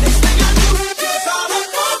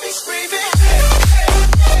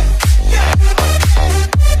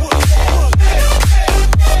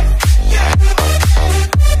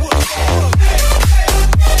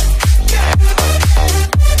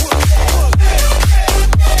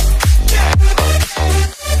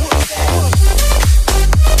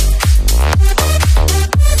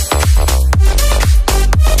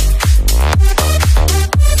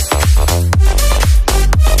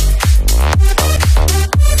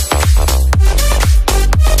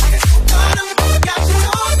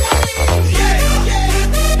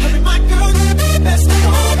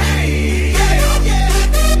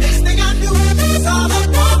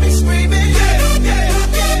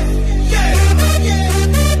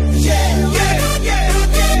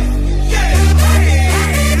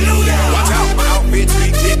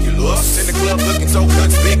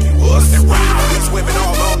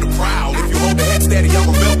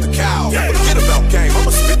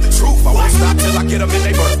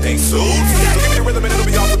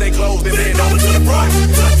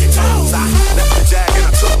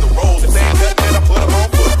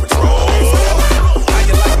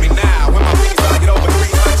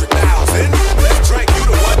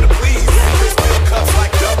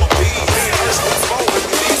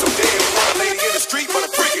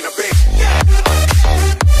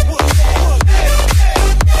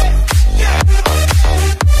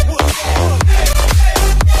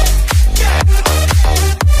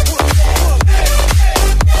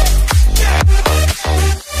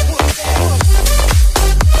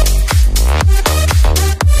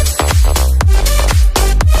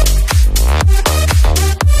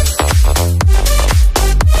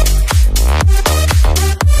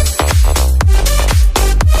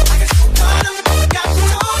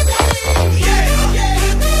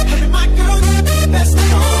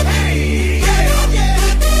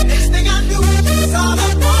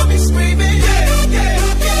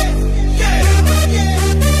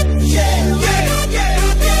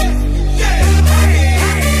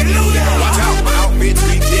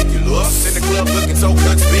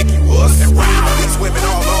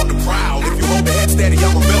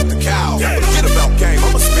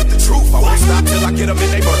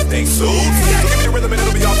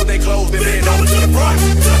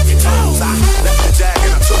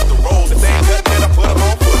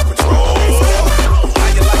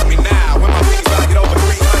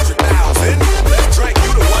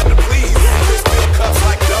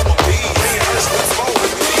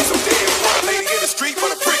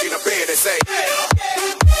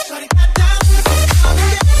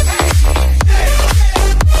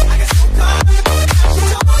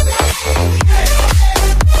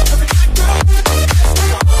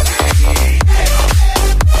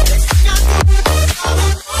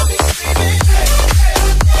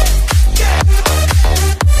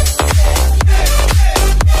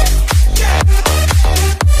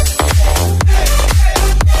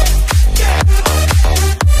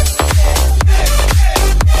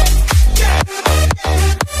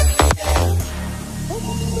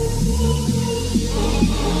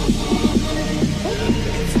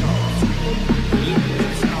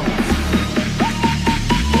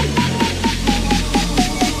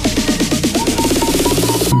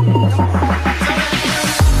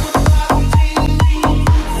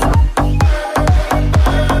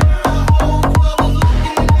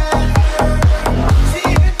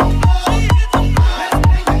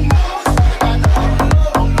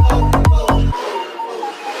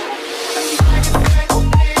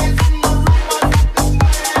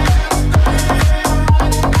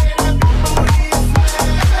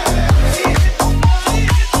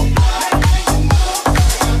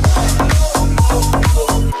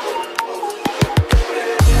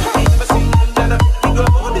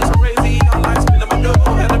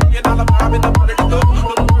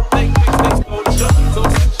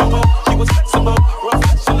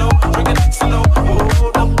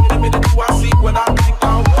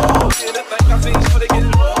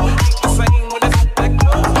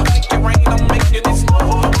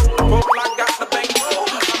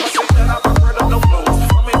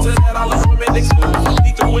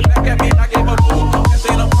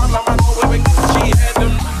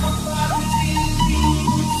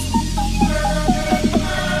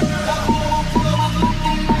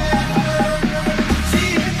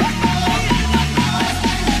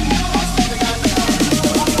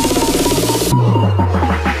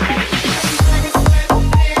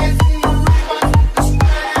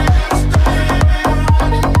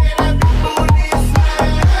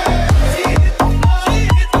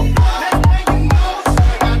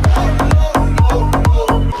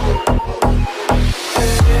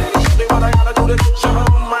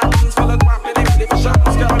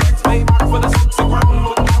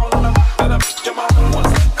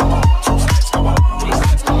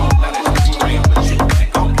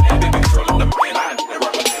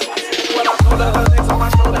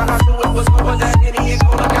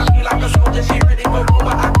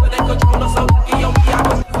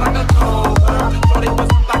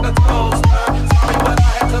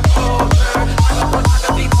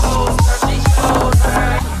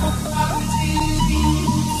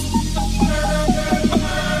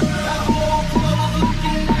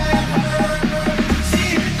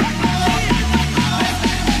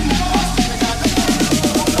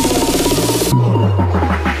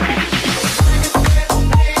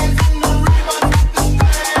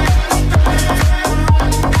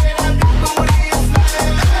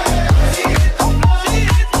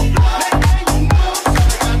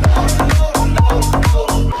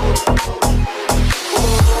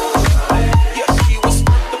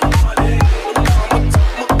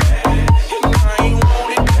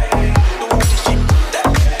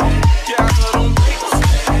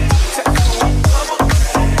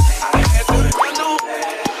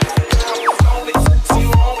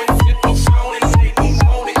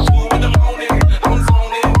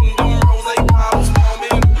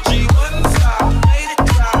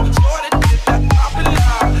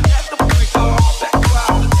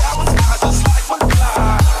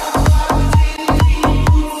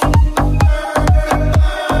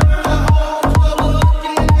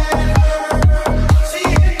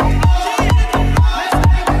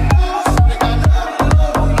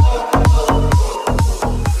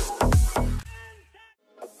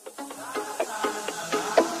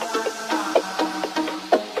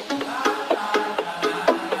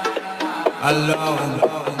 Alors,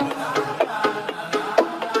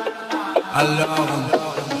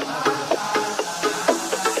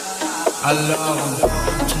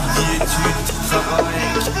 qui dit études, dit travail,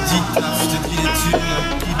 qui dit taf, te dit les thunes,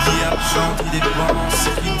 qui dit argent, dit dépenses,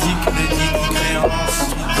 qui dit crédit, dit créance,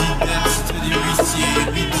 qui dit dette, te dit huissier,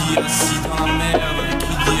 lui dit assis dans la merde,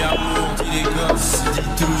 qui dit amour, dit les gosses,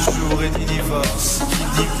 dit toujours et dit divorce, qui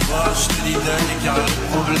dit proche, te dit deuil, car le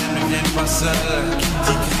problème ne vient pas seul, qui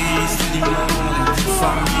dit crise, te dit monde, dit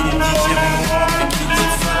famille, dit tiers-monde, et qui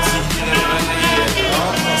dit fatigue, dit réveil,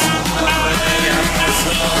 entre son travail, après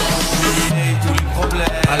ça, oublier tous les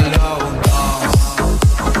problèmes. Alors on danse,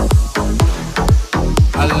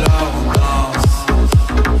 alors on danse,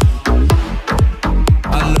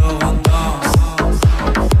 alors on danse, alors on danse,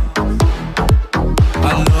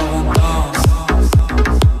 alors on danse,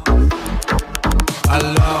 alors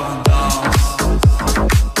on danse, alors on danse.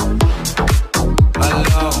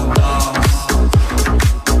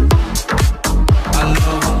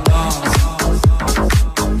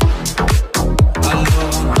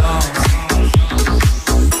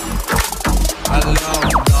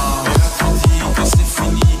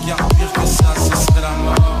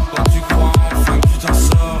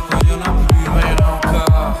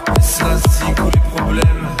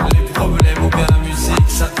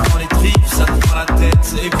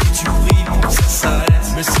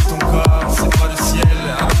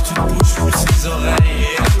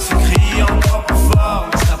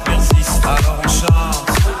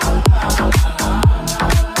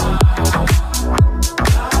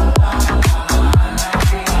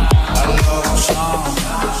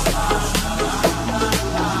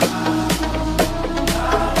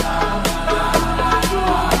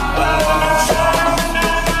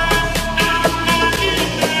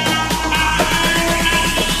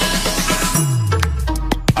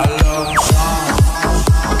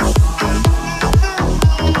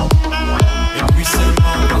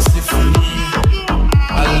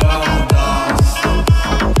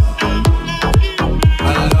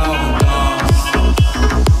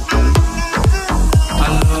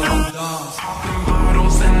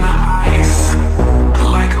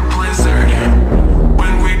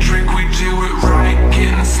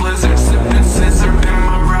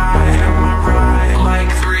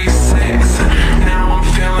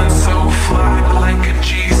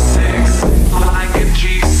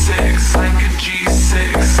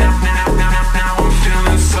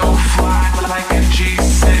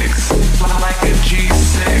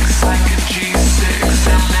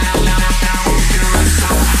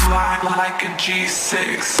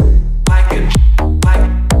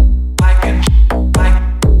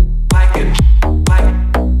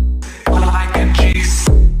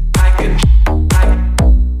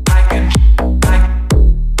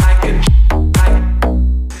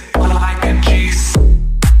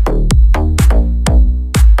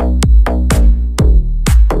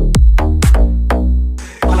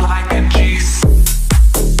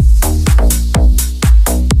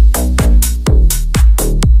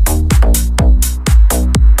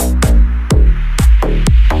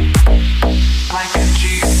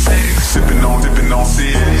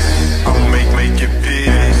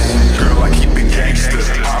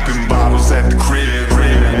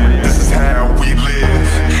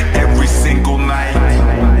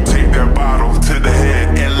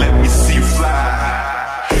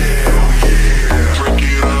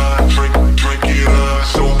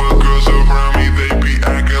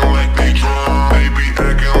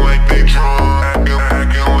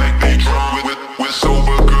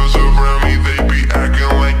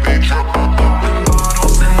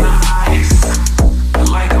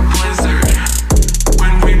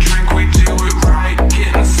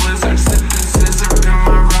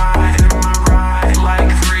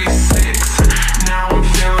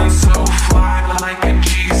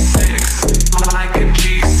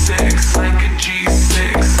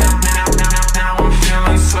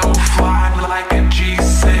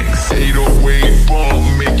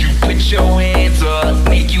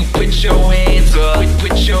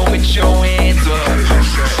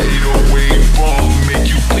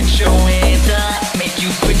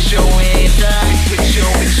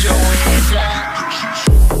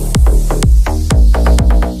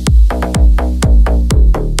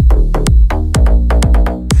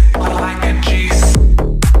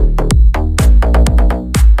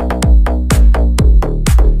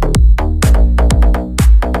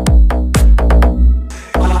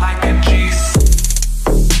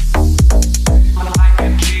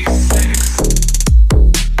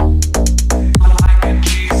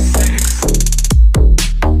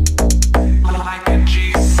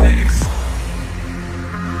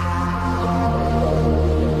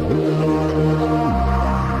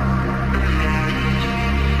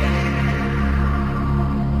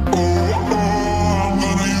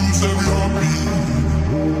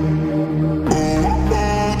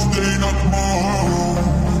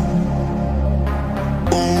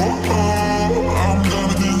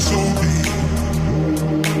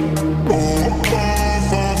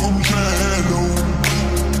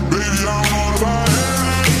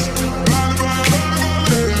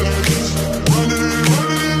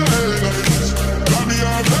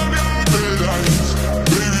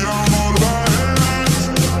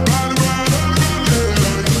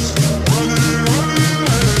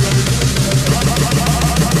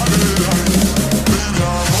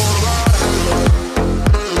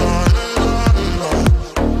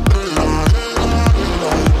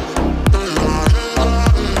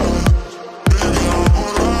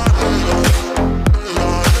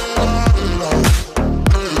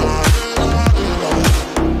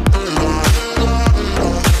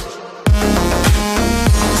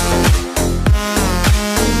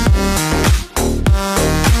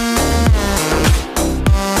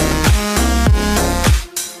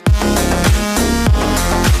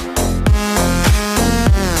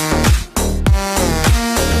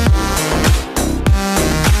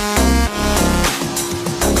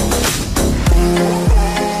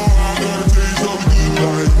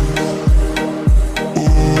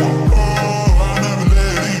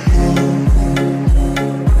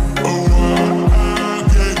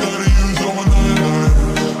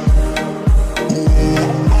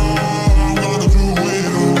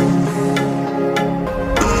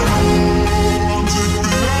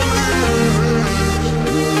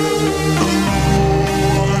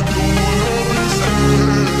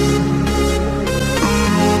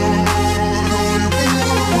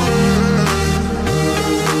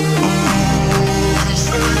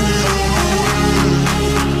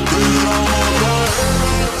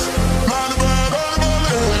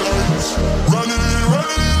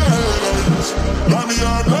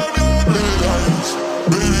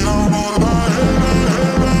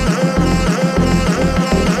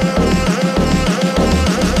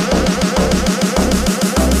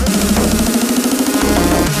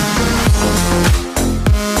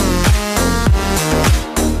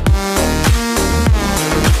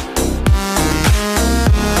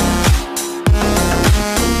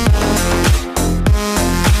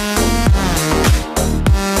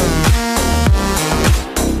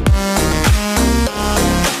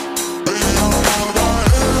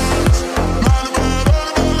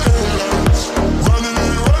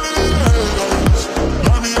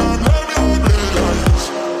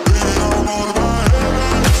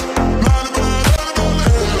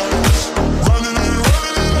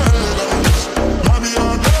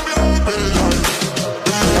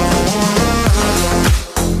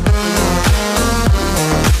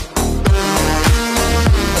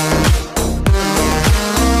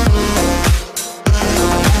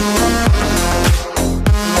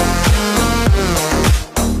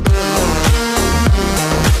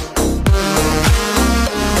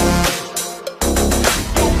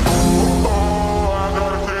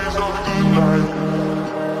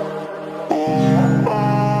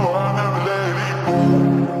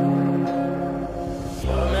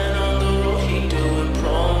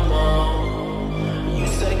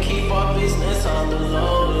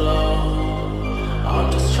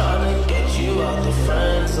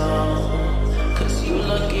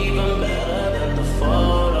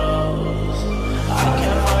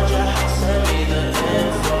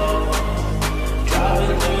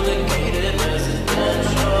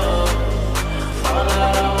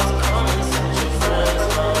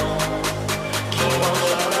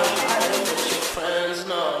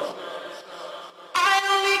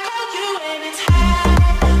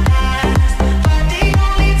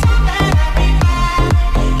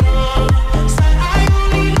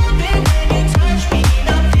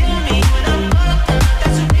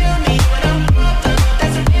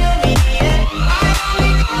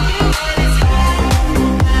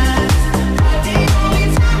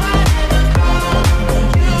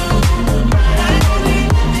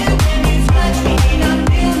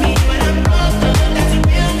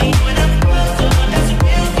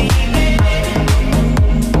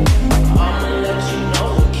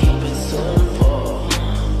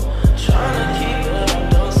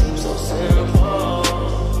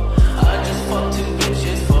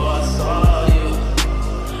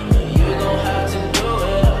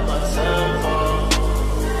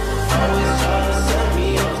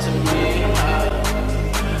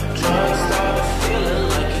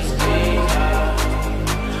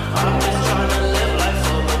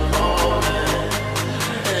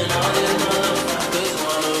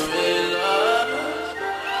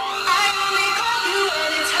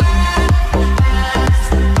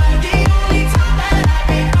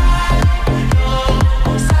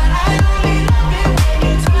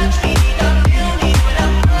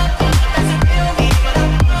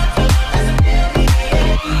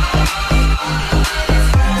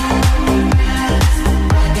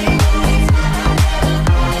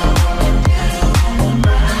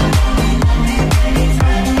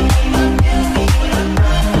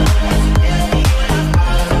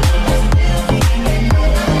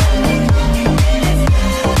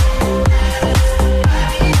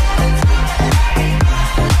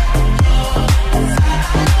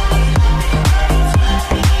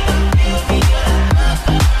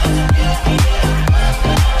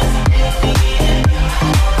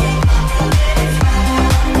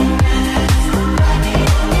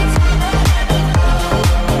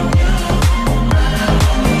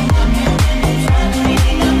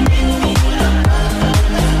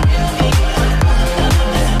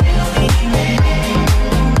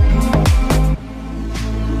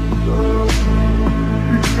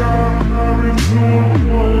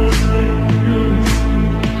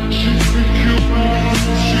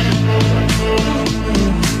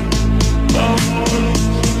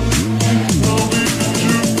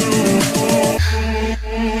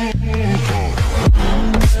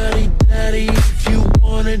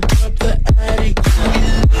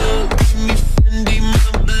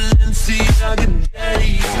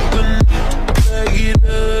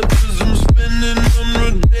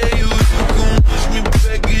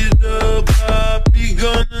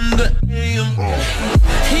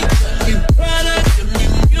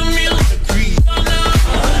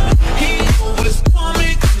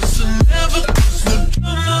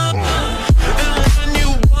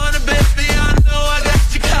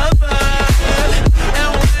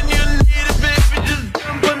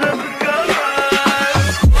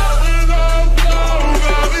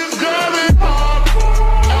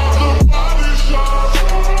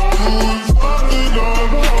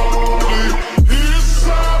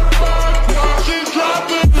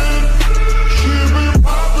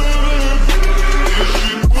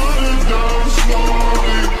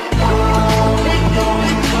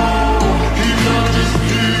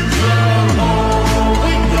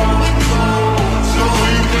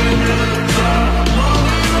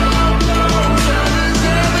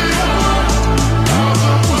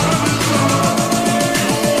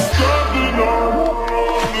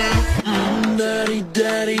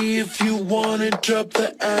 on and drop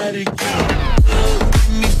the attic. Give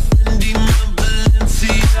me Fendi, my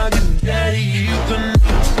Balenciaga daddy. You can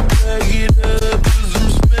bag it up, 'cause I'm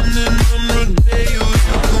spending on Rodeo.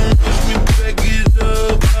 You can wish me back it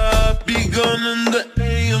up, I'll be gone in the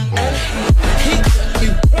AM. He got me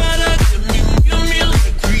Prada, give me Miu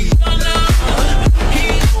like Rihanna. He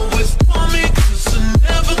always for me, 'cause I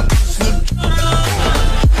never cause no drama.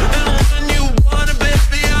 And when you want it,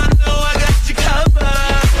 baby, I know I got you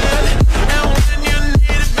covered. And when you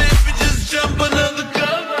need it, baby, just jump another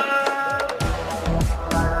cover.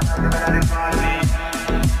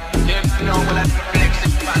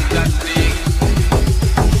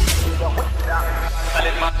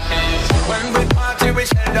 When we party, we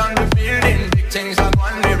shell down the building. Big things are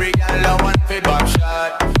gone, every gal I want for back shot.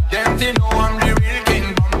 Them they know I'm the real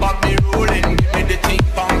king, bump up the ruling. Give me the thing,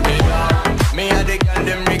 pump it up. Me and the gal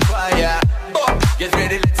them require. Get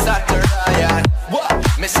ready, let's start the riot. What?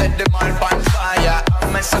 Me set them all on fire.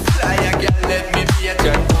 I'm a supplier, girl, let me be a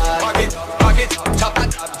third party. Pack it up, top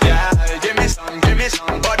and top, girl. Give me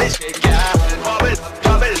some body shake, girl. Bubble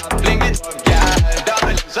up, fling it up, girl. Double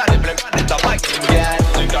inside the blink on the top, I can get.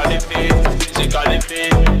 Physically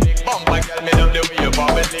fit. Big bumper, girl, me love the way you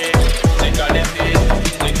bubble it. Physically fit.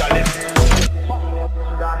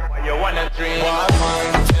 Why you wanna dream? Walk on,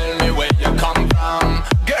 tell me where you come from.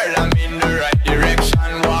 Girl, I'm in the right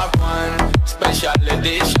direction. Walk on, special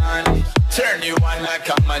edition. Turn you on like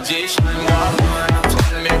a magician. Walk on,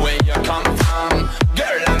 tell me where you come from.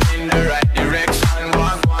 Girl, I'm in the right direction.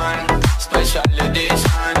 Walk on, special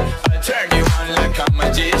edition. I'll turn you on like a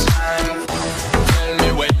magician. Tell me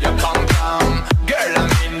where you come from. Girl,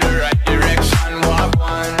 I'm in the right direction. Walk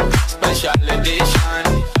on, special edition.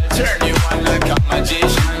 I'll turn you on like a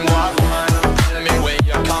magician. Walk on, tell me where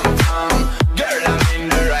you come from. Girl, I'm in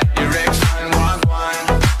the right direction. Walk on,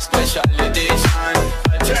 special edition.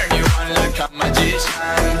 I'll turn you on like a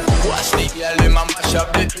magician. Watch the girl in my mash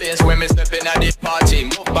up the place. When me stepping at the party,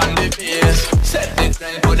 move on the bass. Set the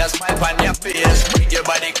trend, put a smile on your face. Bring your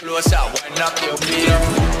body closer, wind up your feet.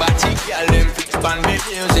 Body girl, them fix on the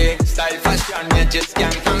music. Style fashion, you just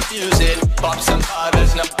can't confuse it. Pop some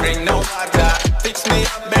bottles, no bring no water. Fix me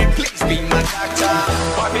up, babe, please be my doctor.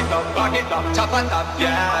 Back it up, top and top,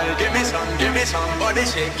 girl. Give me some body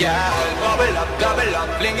shake, girl. Bubble up,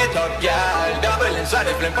 fling it up, girl. Double inside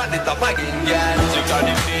the flame, on the top again, girl.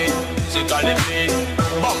 Sick on the beat.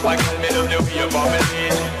 Bumper, girl, me love the way you bubble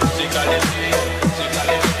it. Sick on the beat.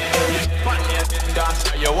 Funny as in dance,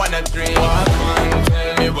 you wanna dream. Walk on,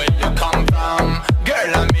 tell me where you come from.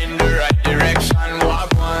 Girl, I'm in the right direction.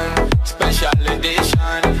 Walk on, special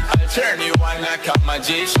edition. I'll turn you on like a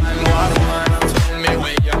magician. Walk on, tell me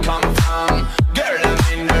where you come from. Girl,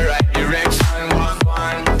 I'm in the right direction. Walk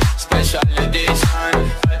on, special edition.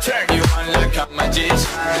 I'll turn you on like a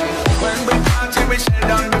magician. When we party, we shell